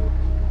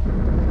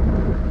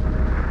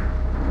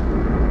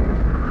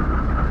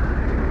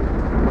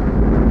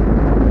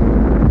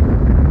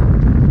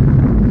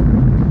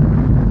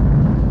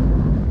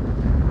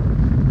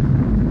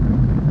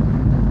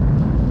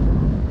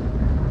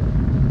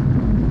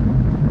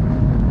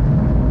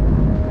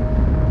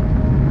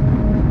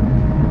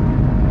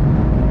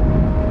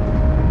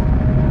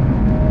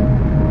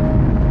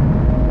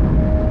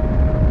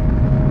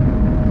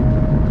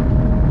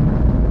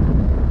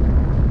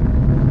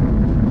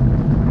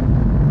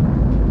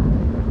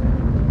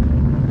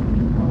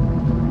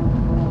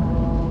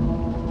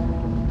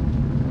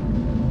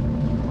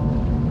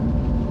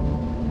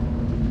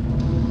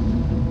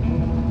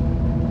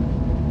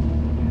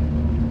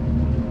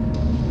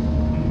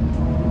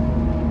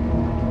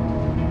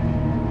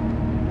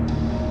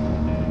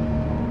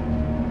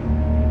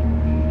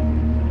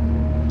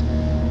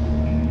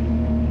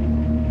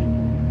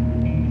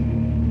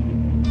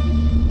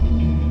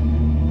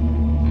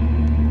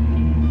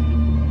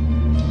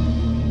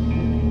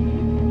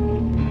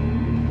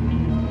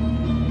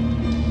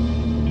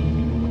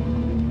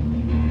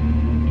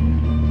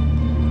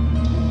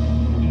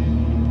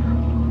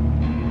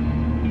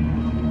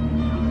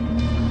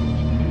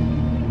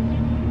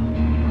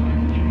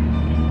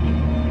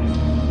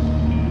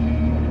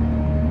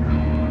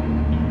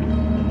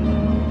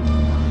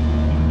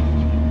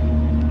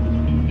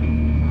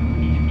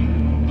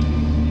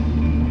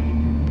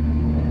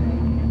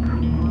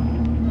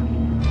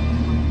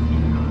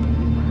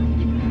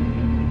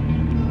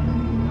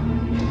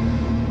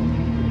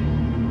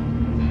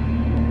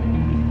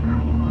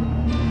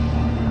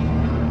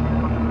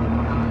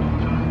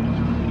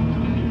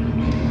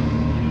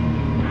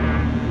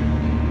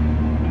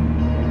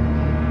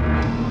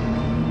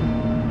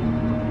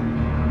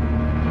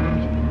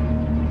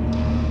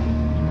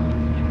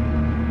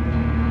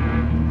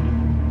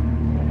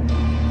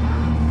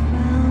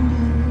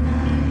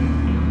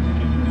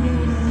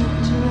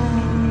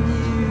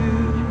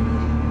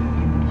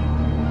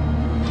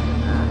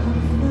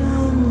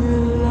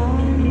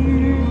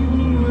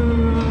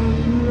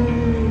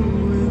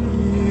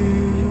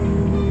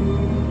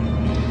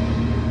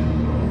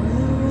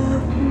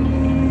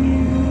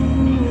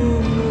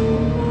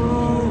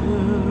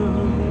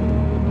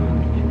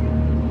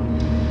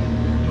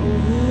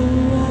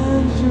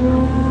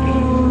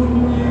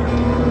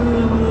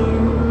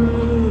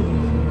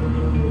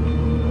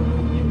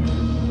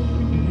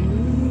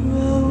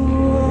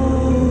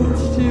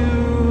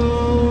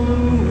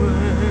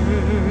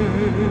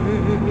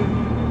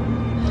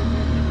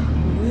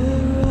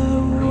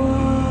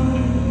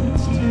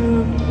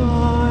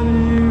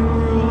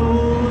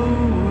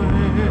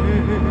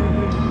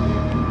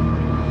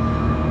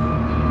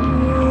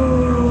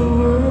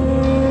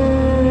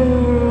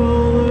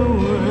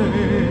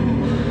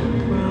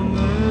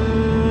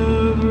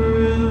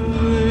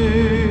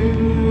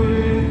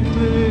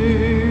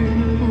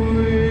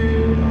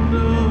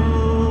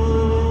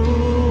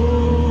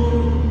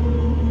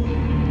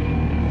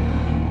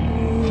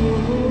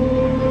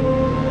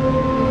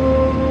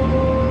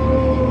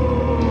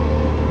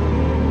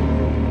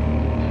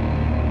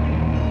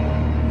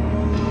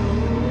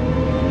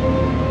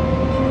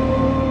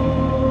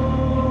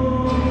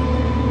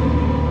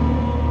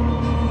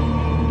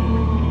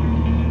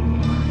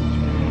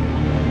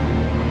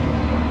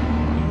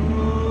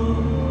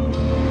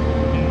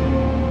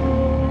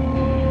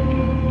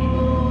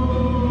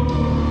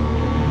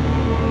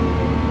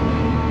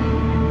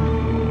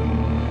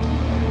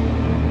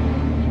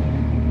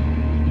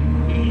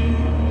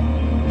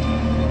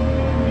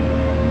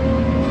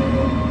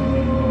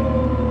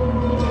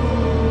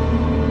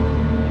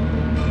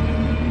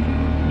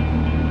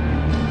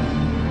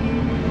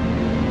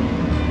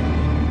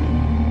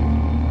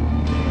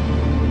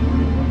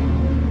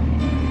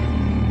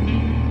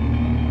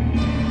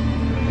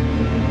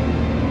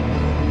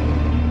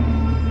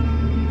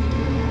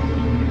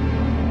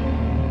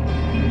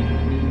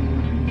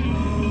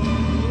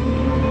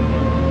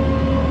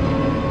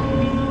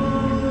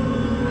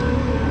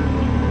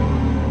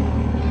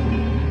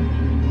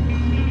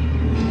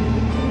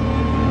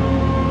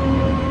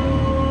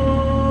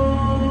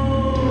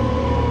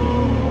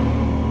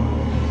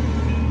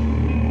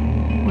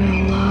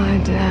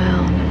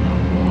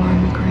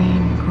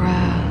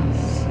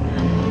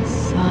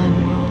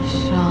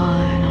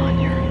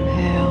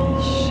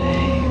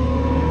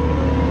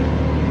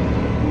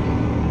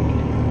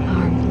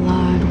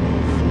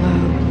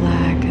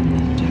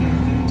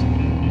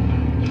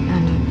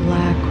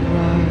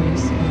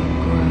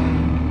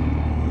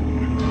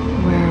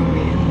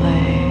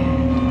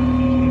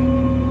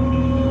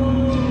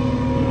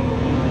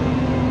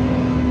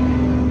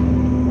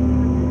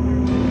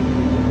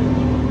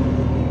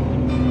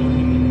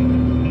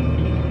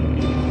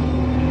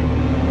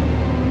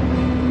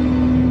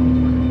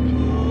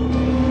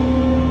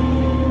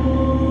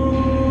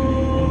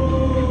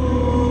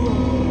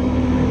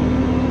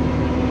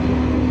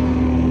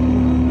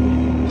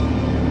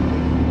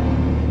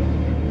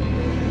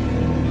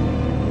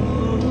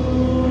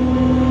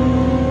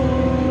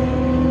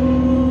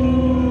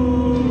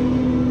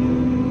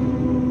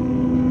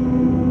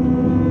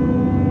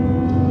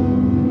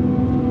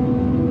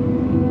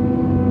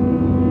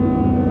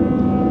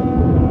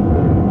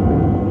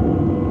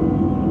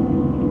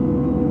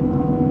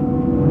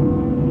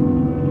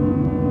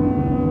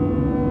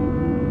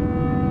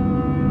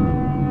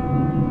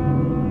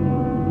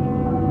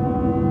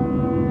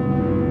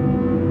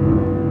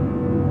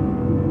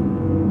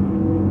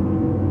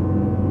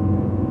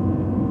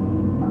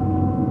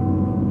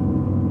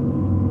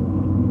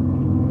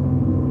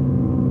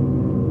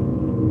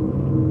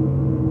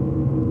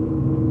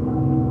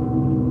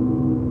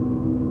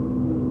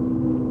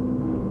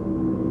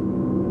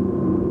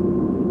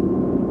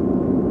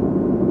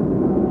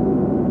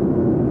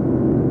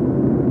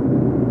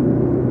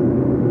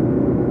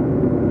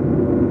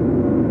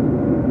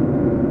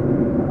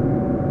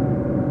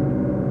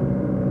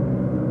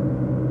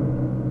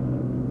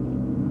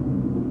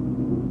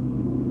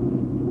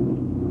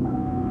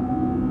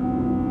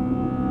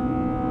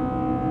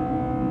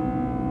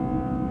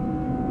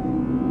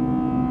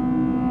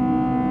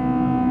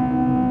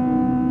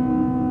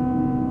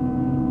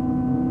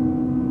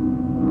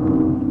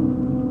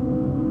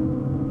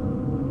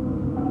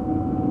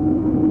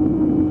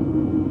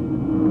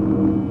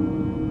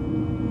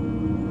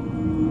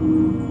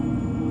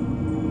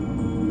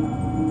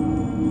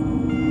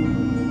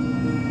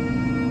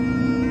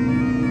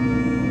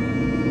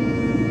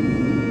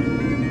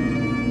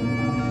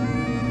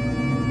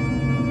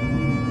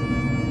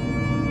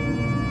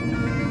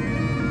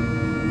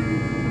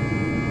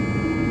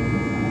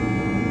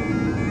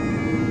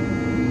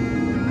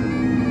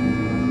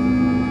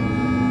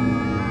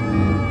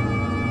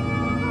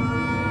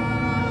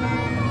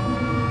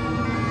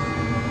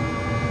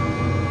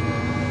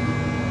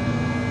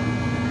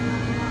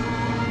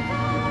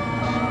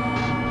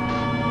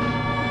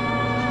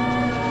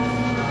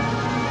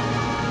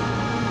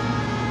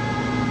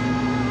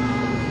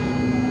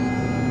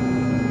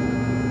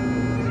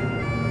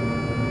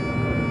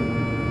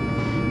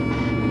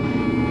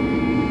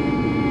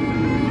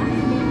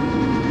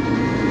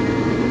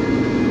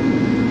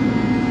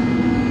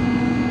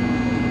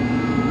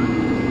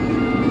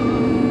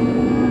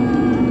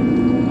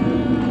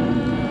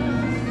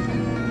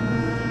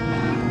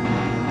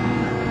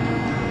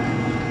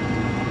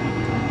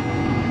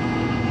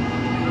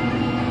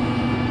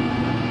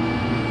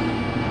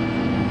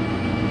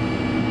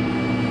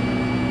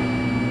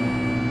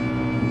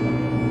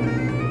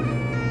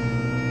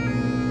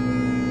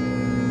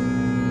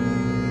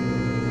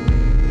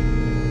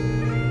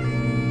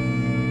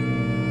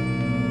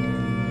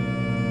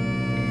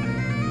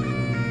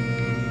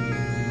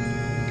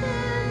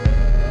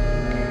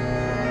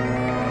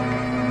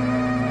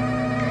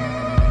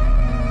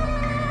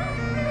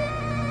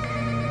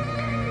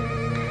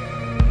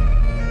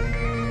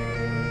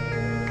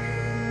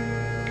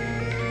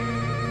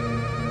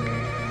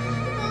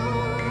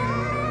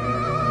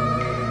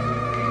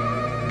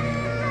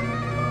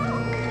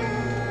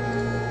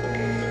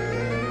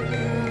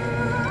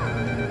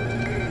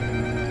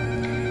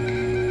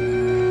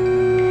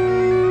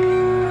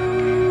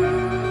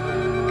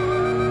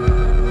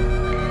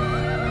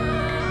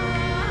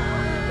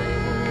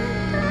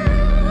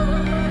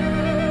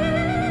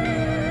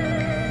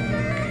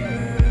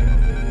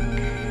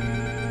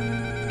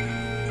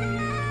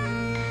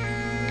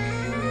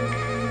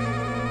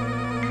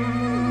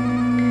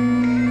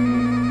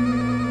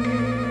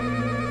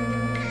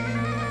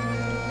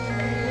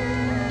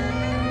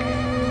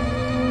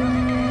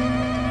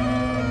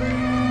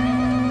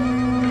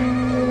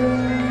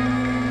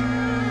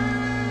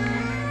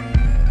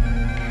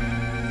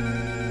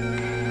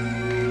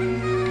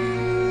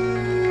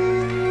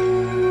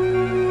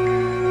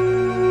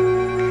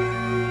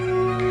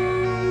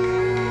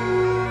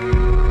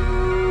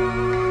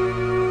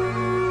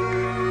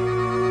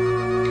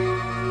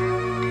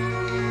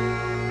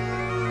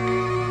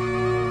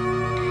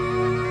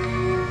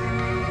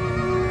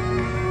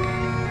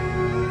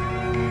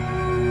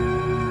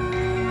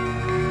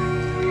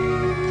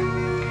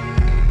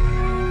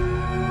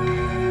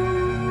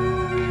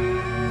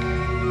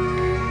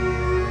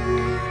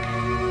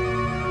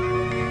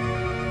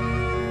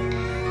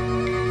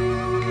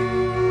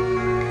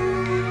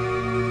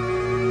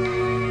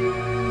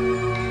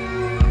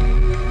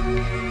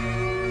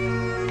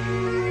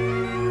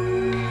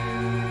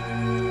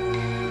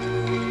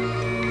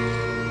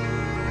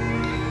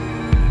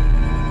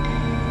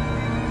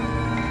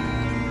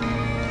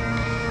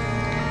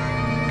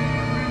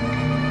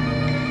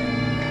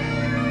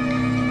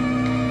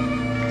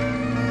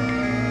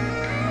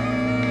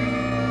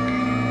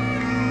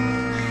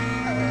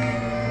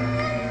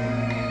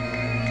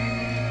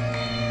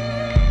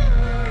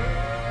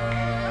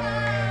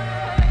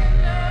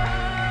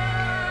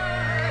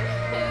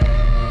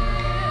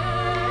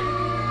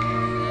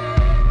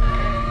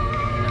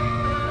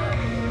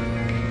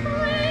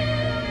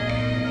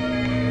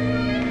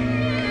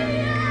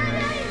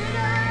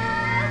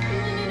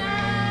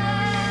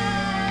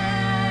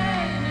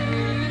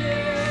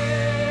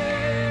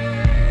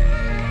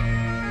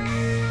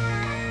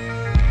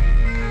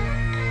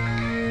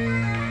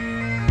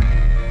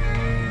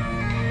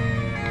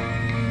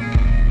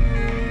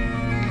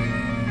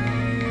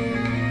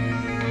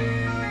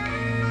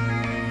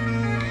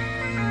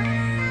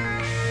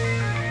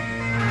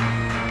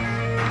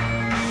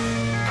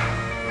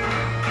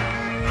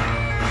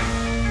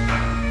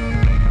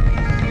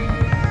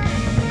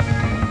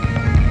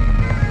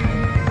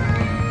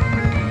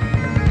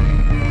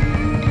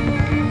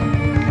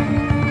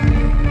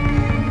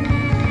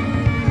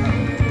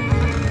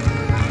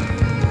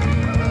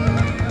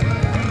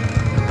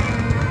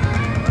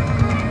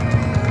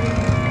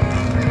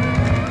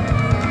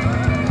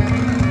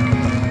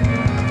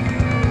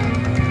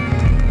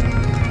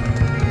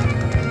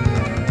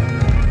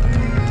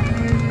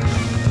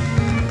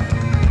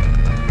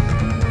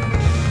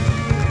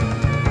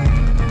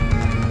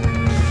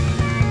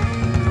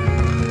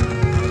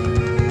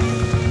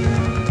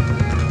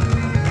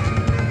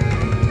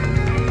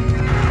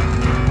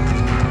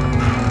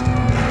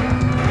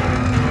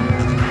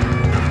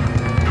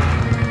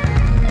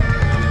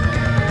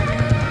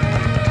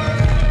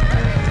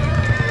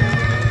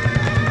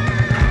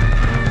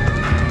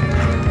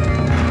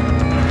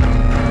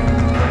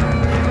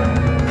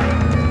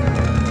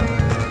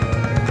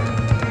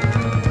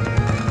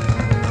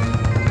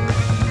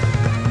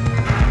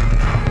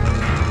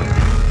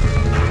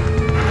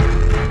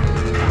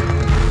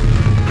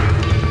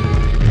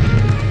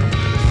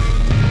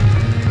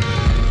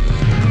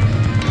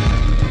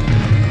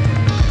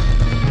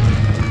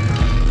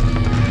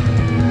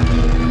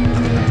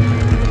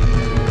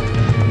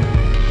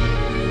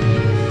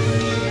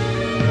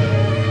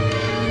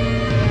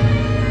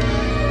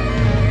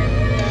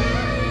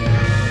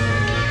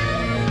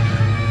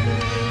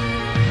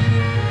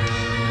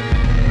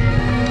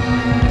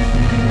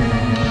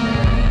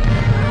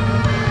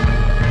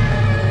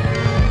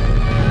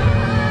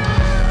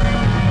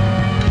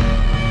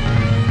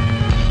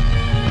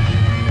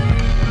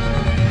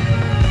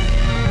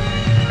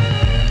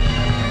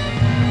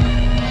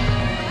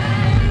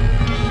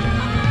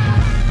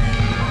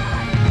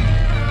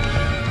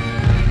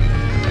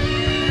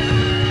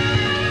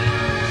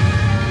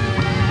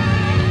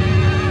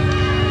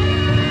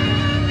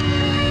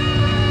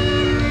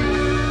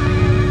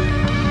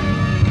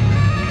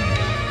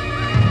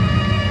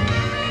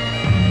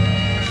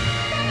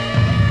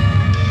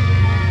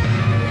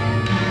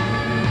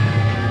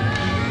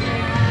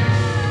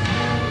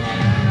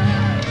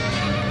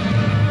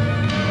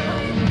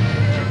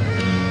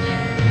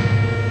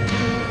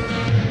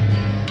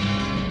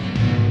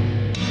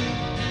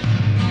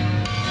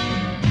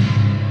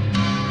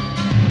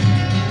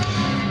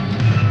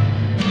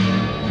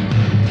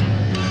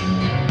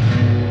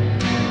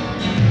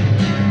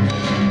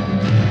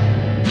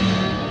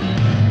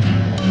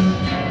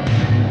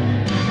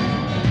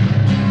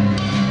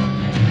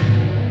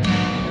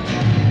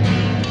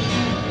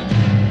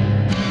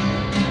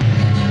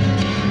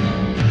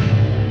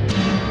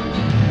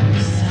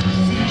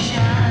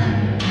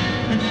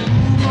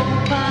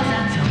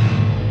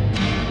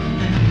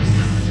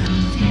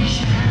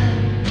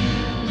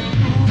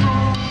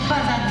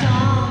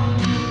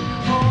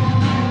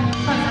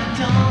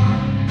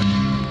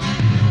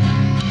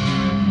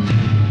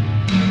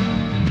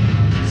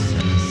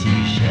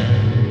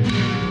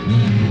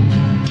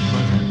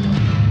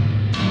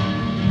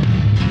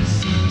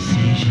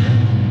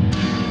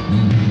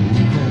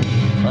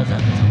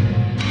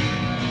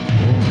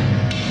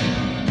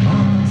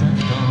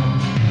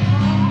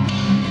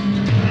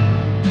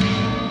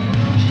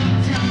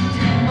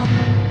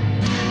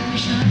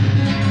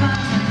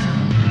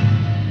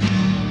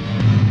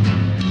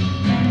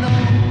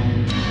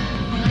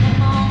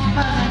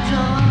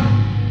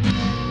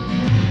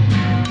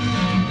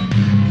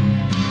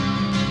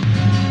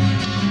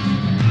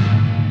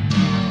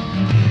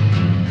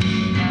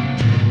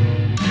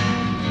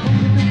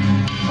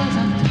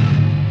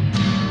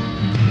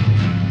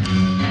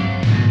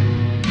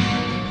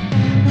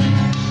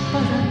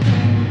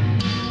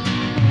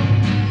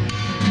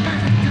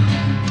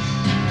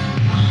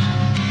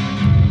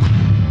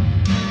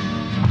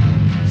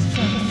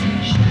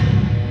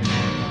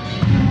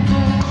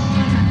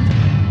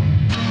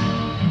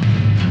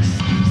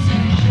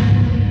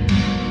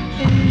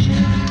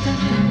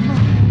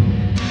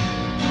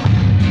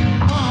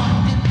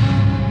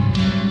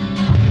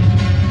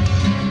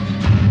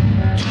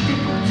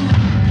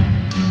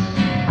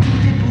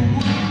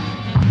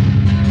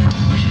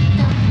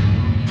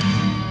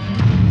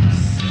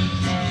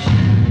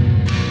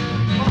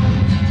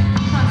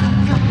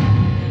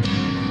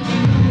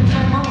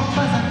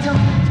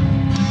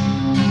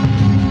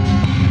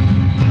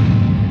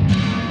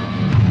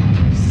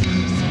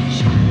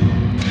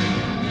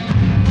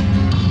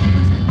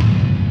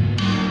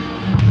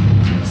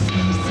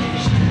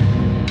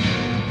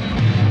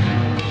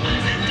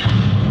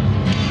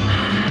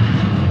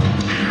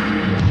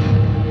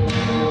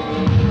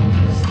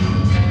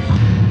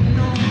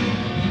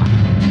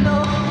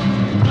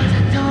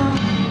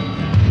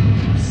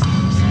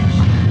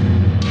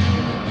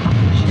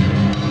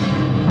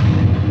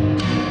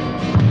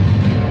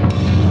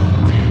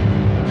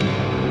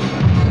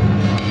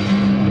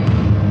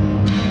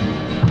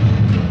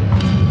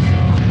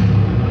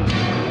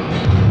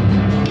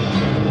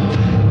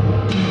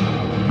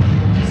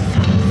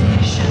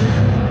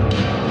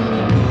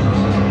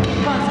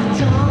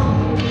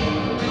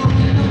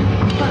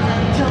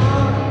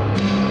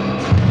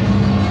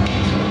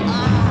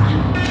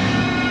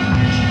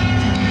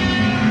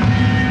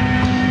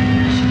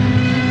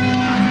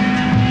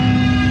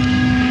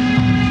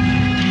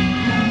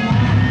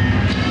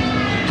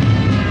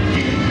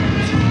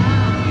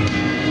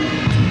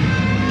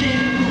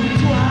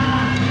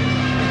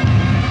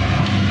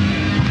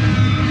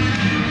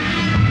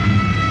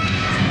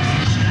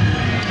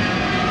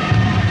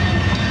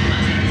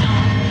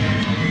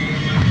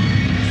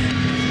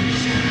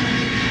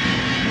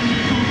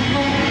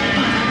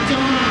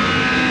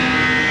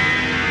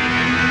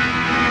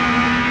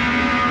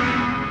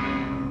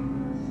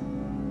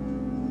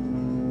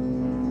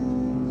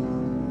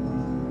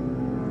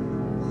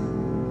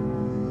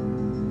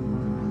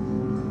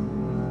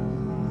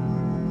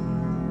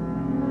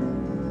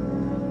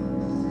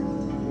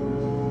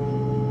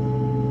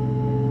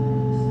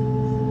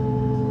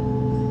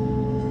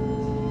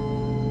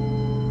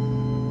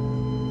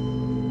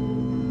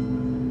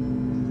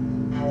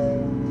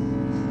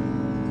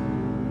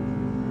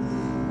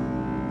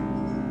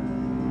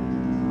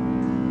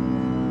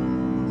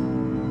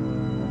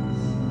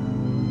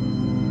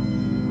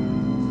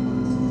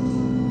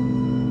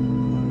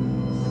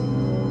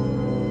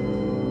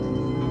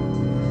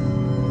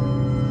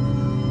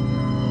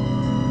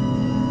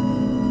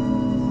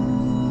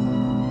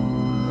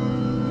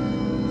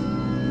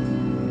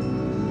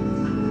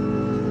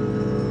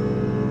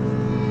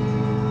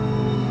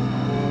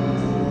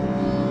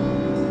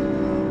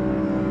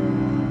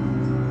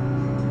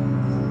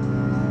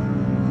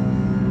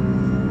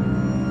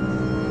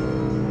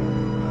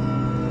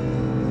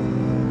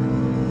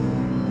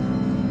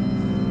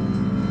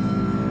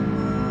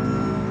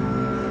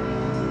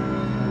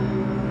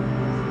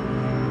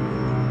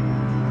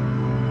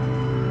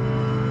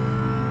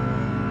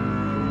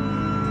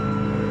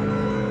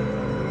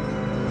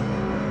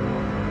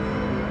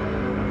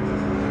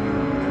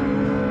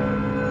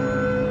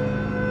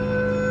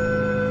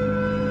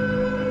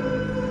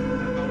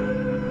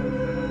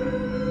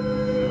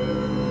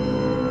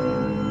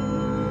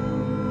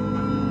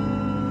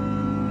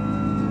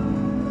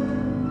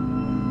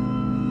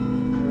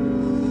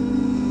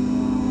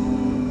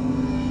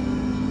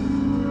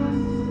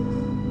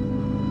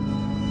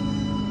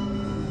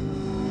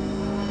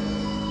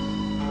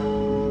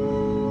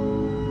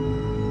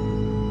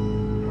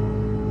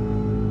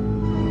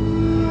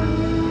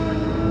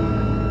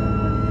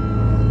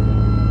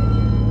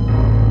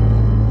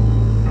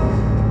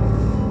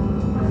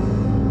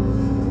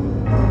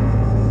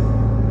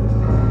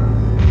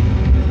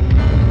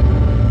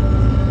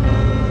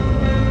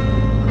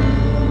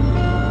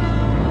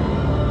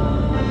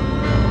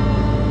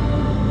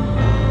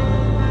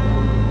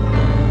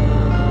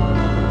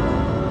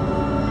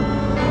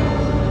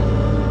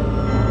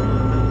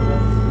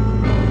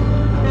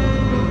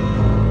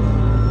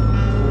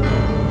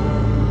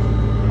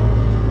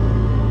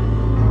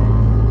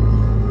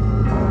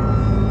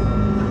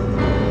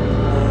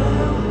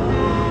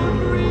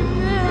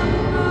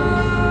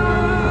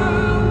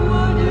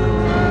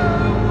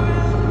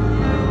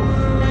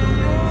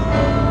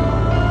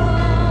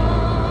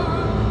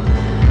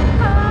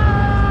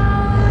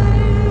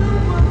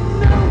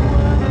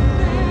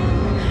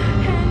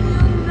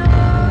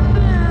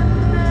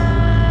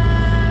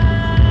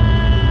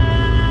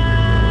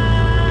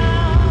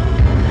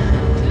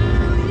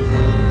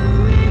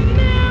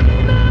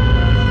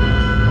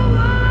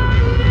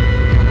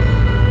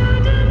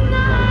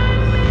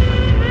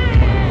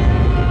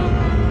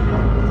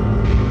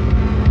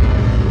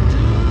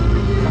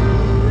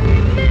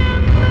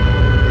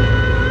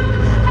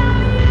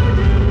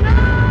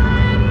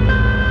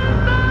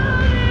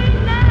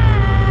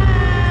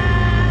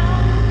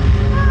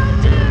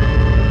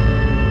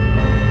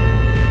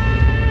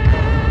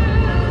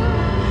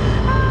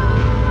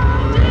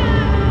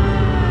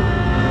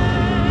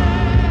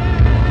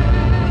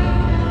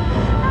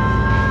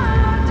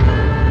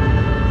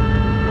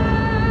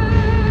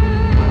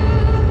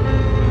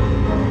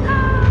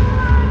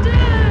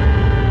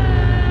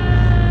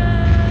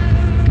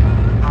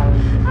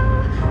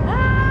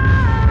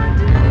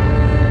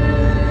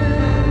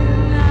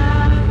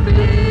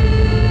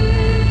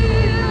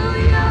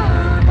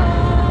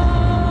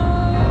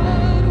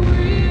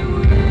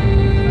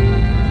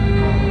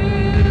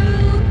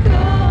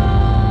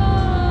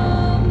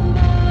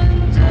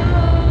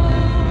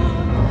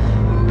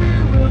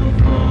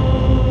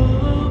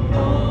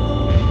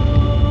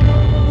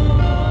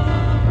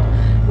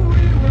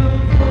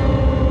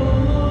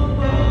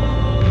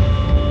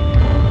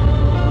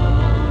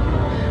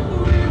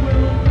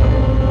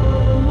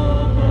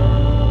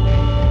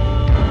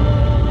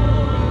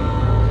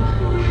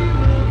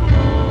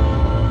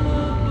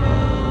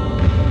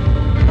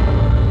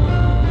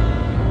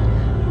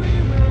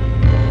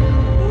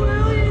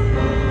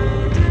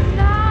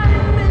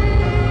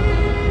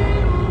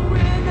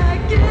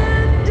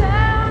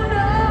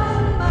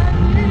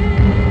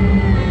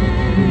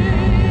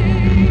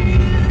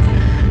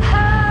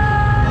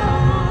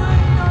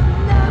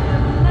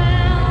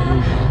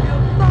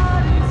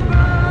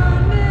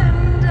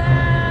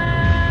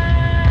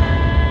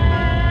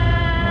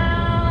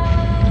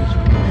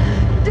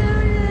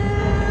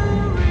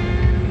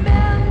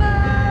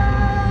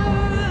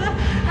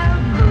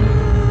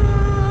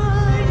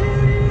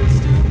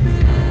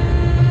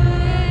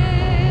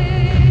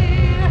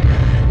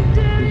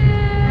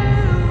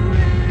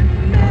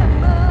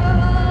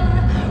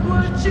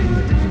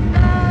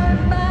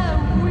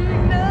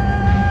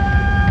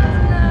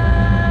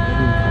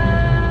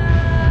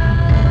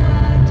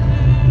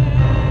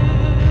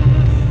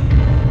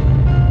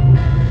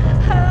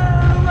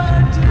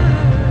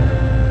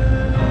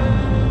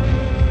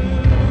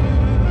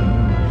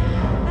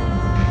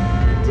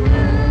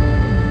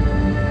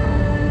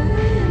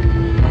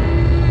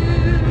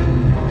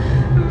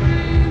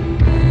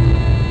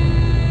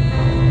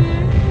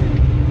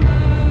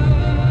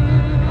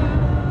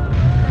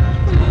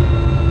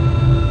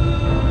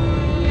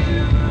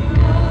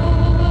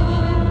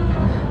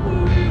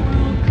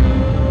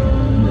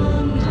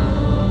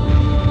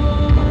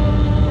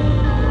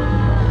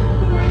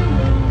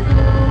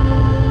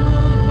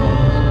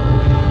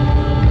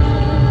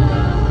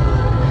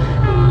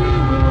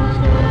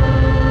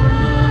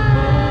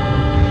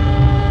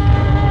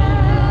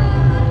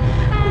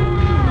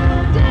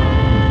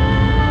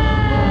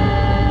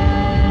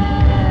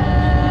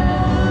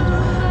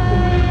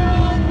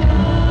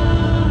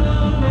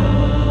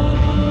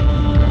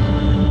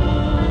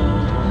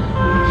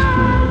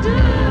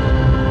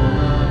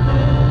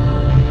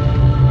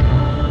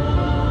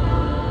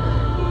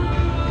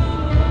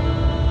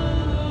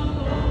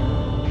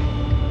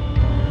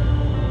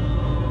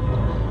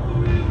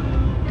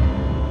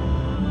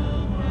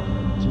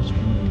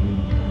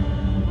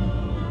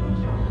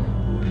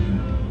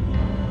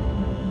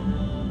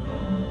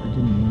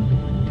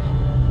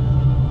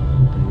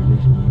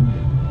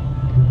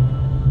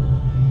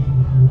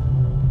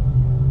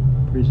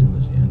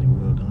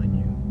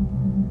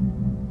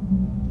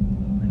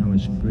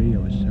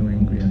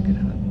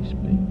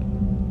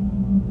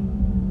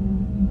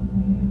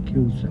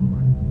 kill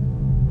someone.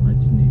 I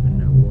didn't even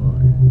know why.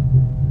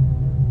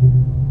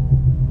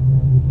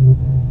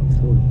 I've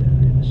thought about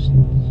it ever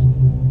since.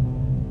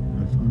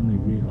 I finally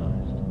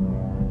realised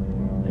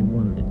they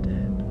wanted it to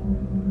happen.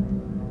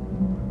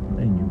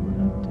 They knew what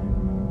I'd do.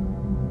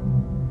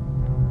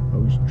 I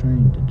was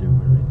trained to do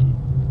what I did.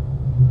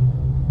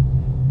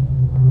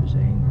 I was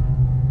angry.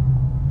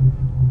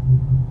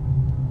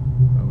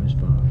 I was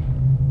violent.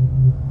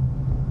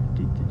 I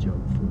did the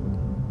job for them.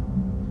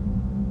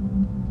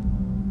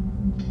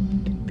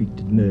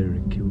 Convicted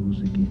murderer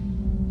kills again,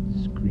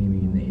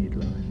 screaming in the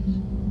headlines.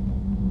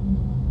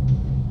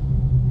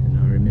 And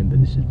I remember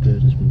this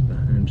advertisement for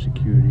home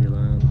security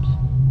alarms.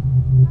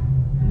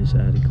 And this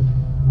article,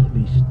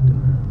 police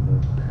demand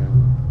more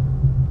power.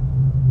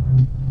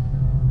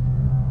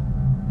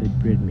 They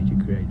bred me to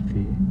great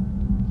fear.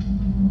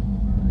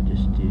 I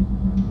just did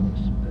what I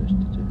was supposed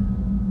to do.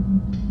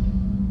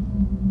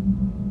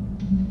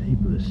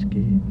 People are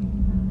scared.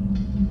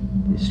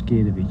 They're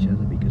scared of each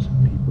other because of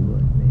people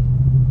like me.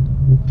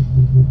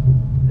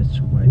 That's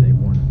the way they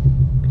want it,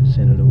 because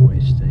then it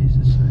always stays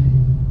the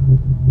same.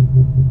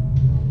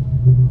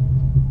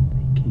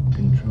 They keep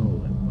control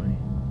that way.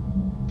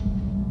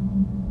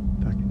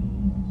 Fucking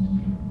idiots.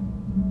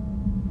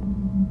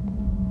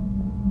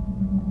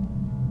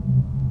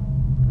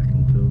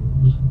 Fucking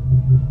fools.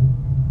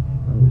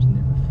 I was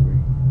never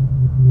free.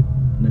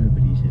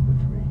 Nobody's ever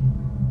free.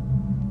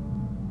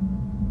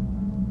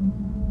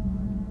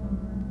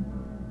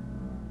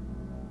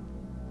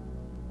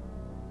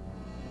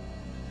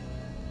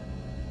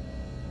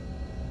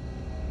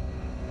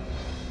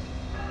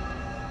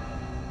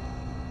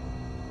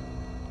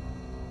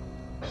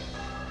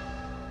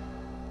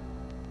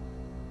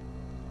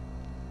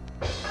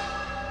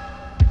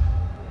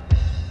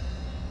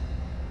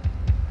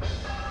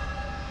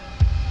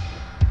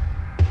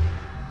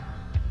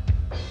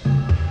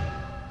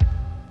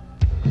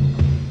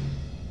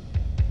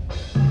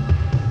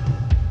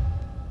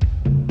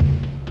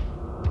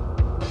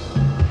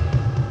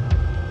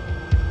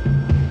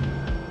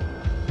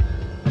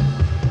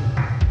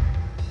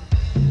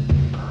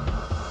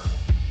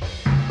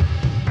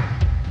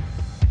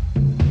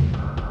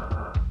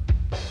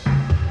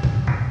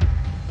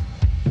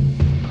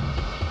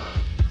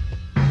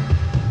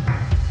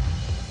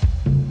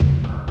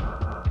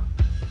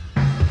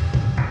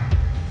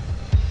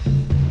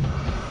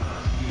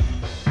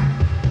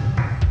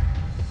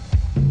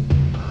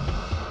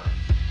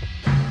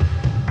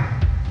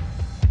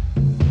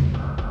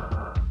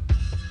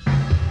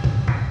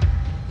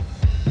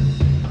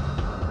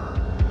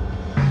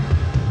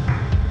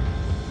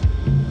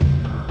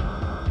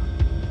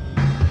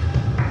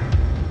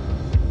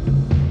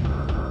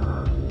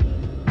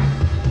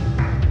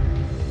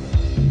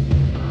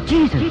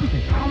 Jesus!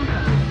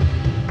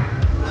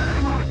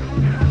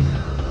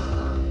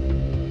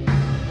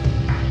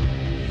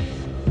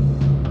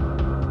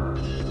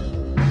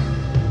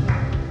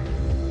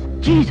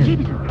 Jesus!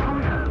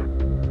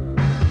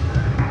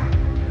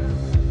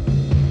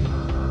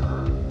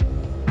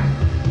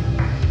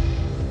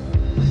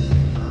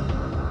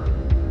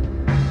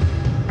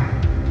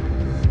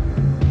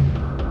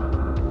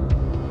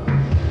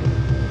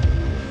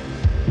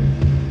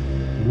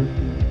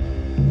 Listen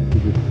to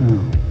the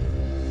sound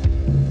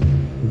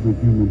of the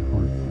human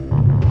heart.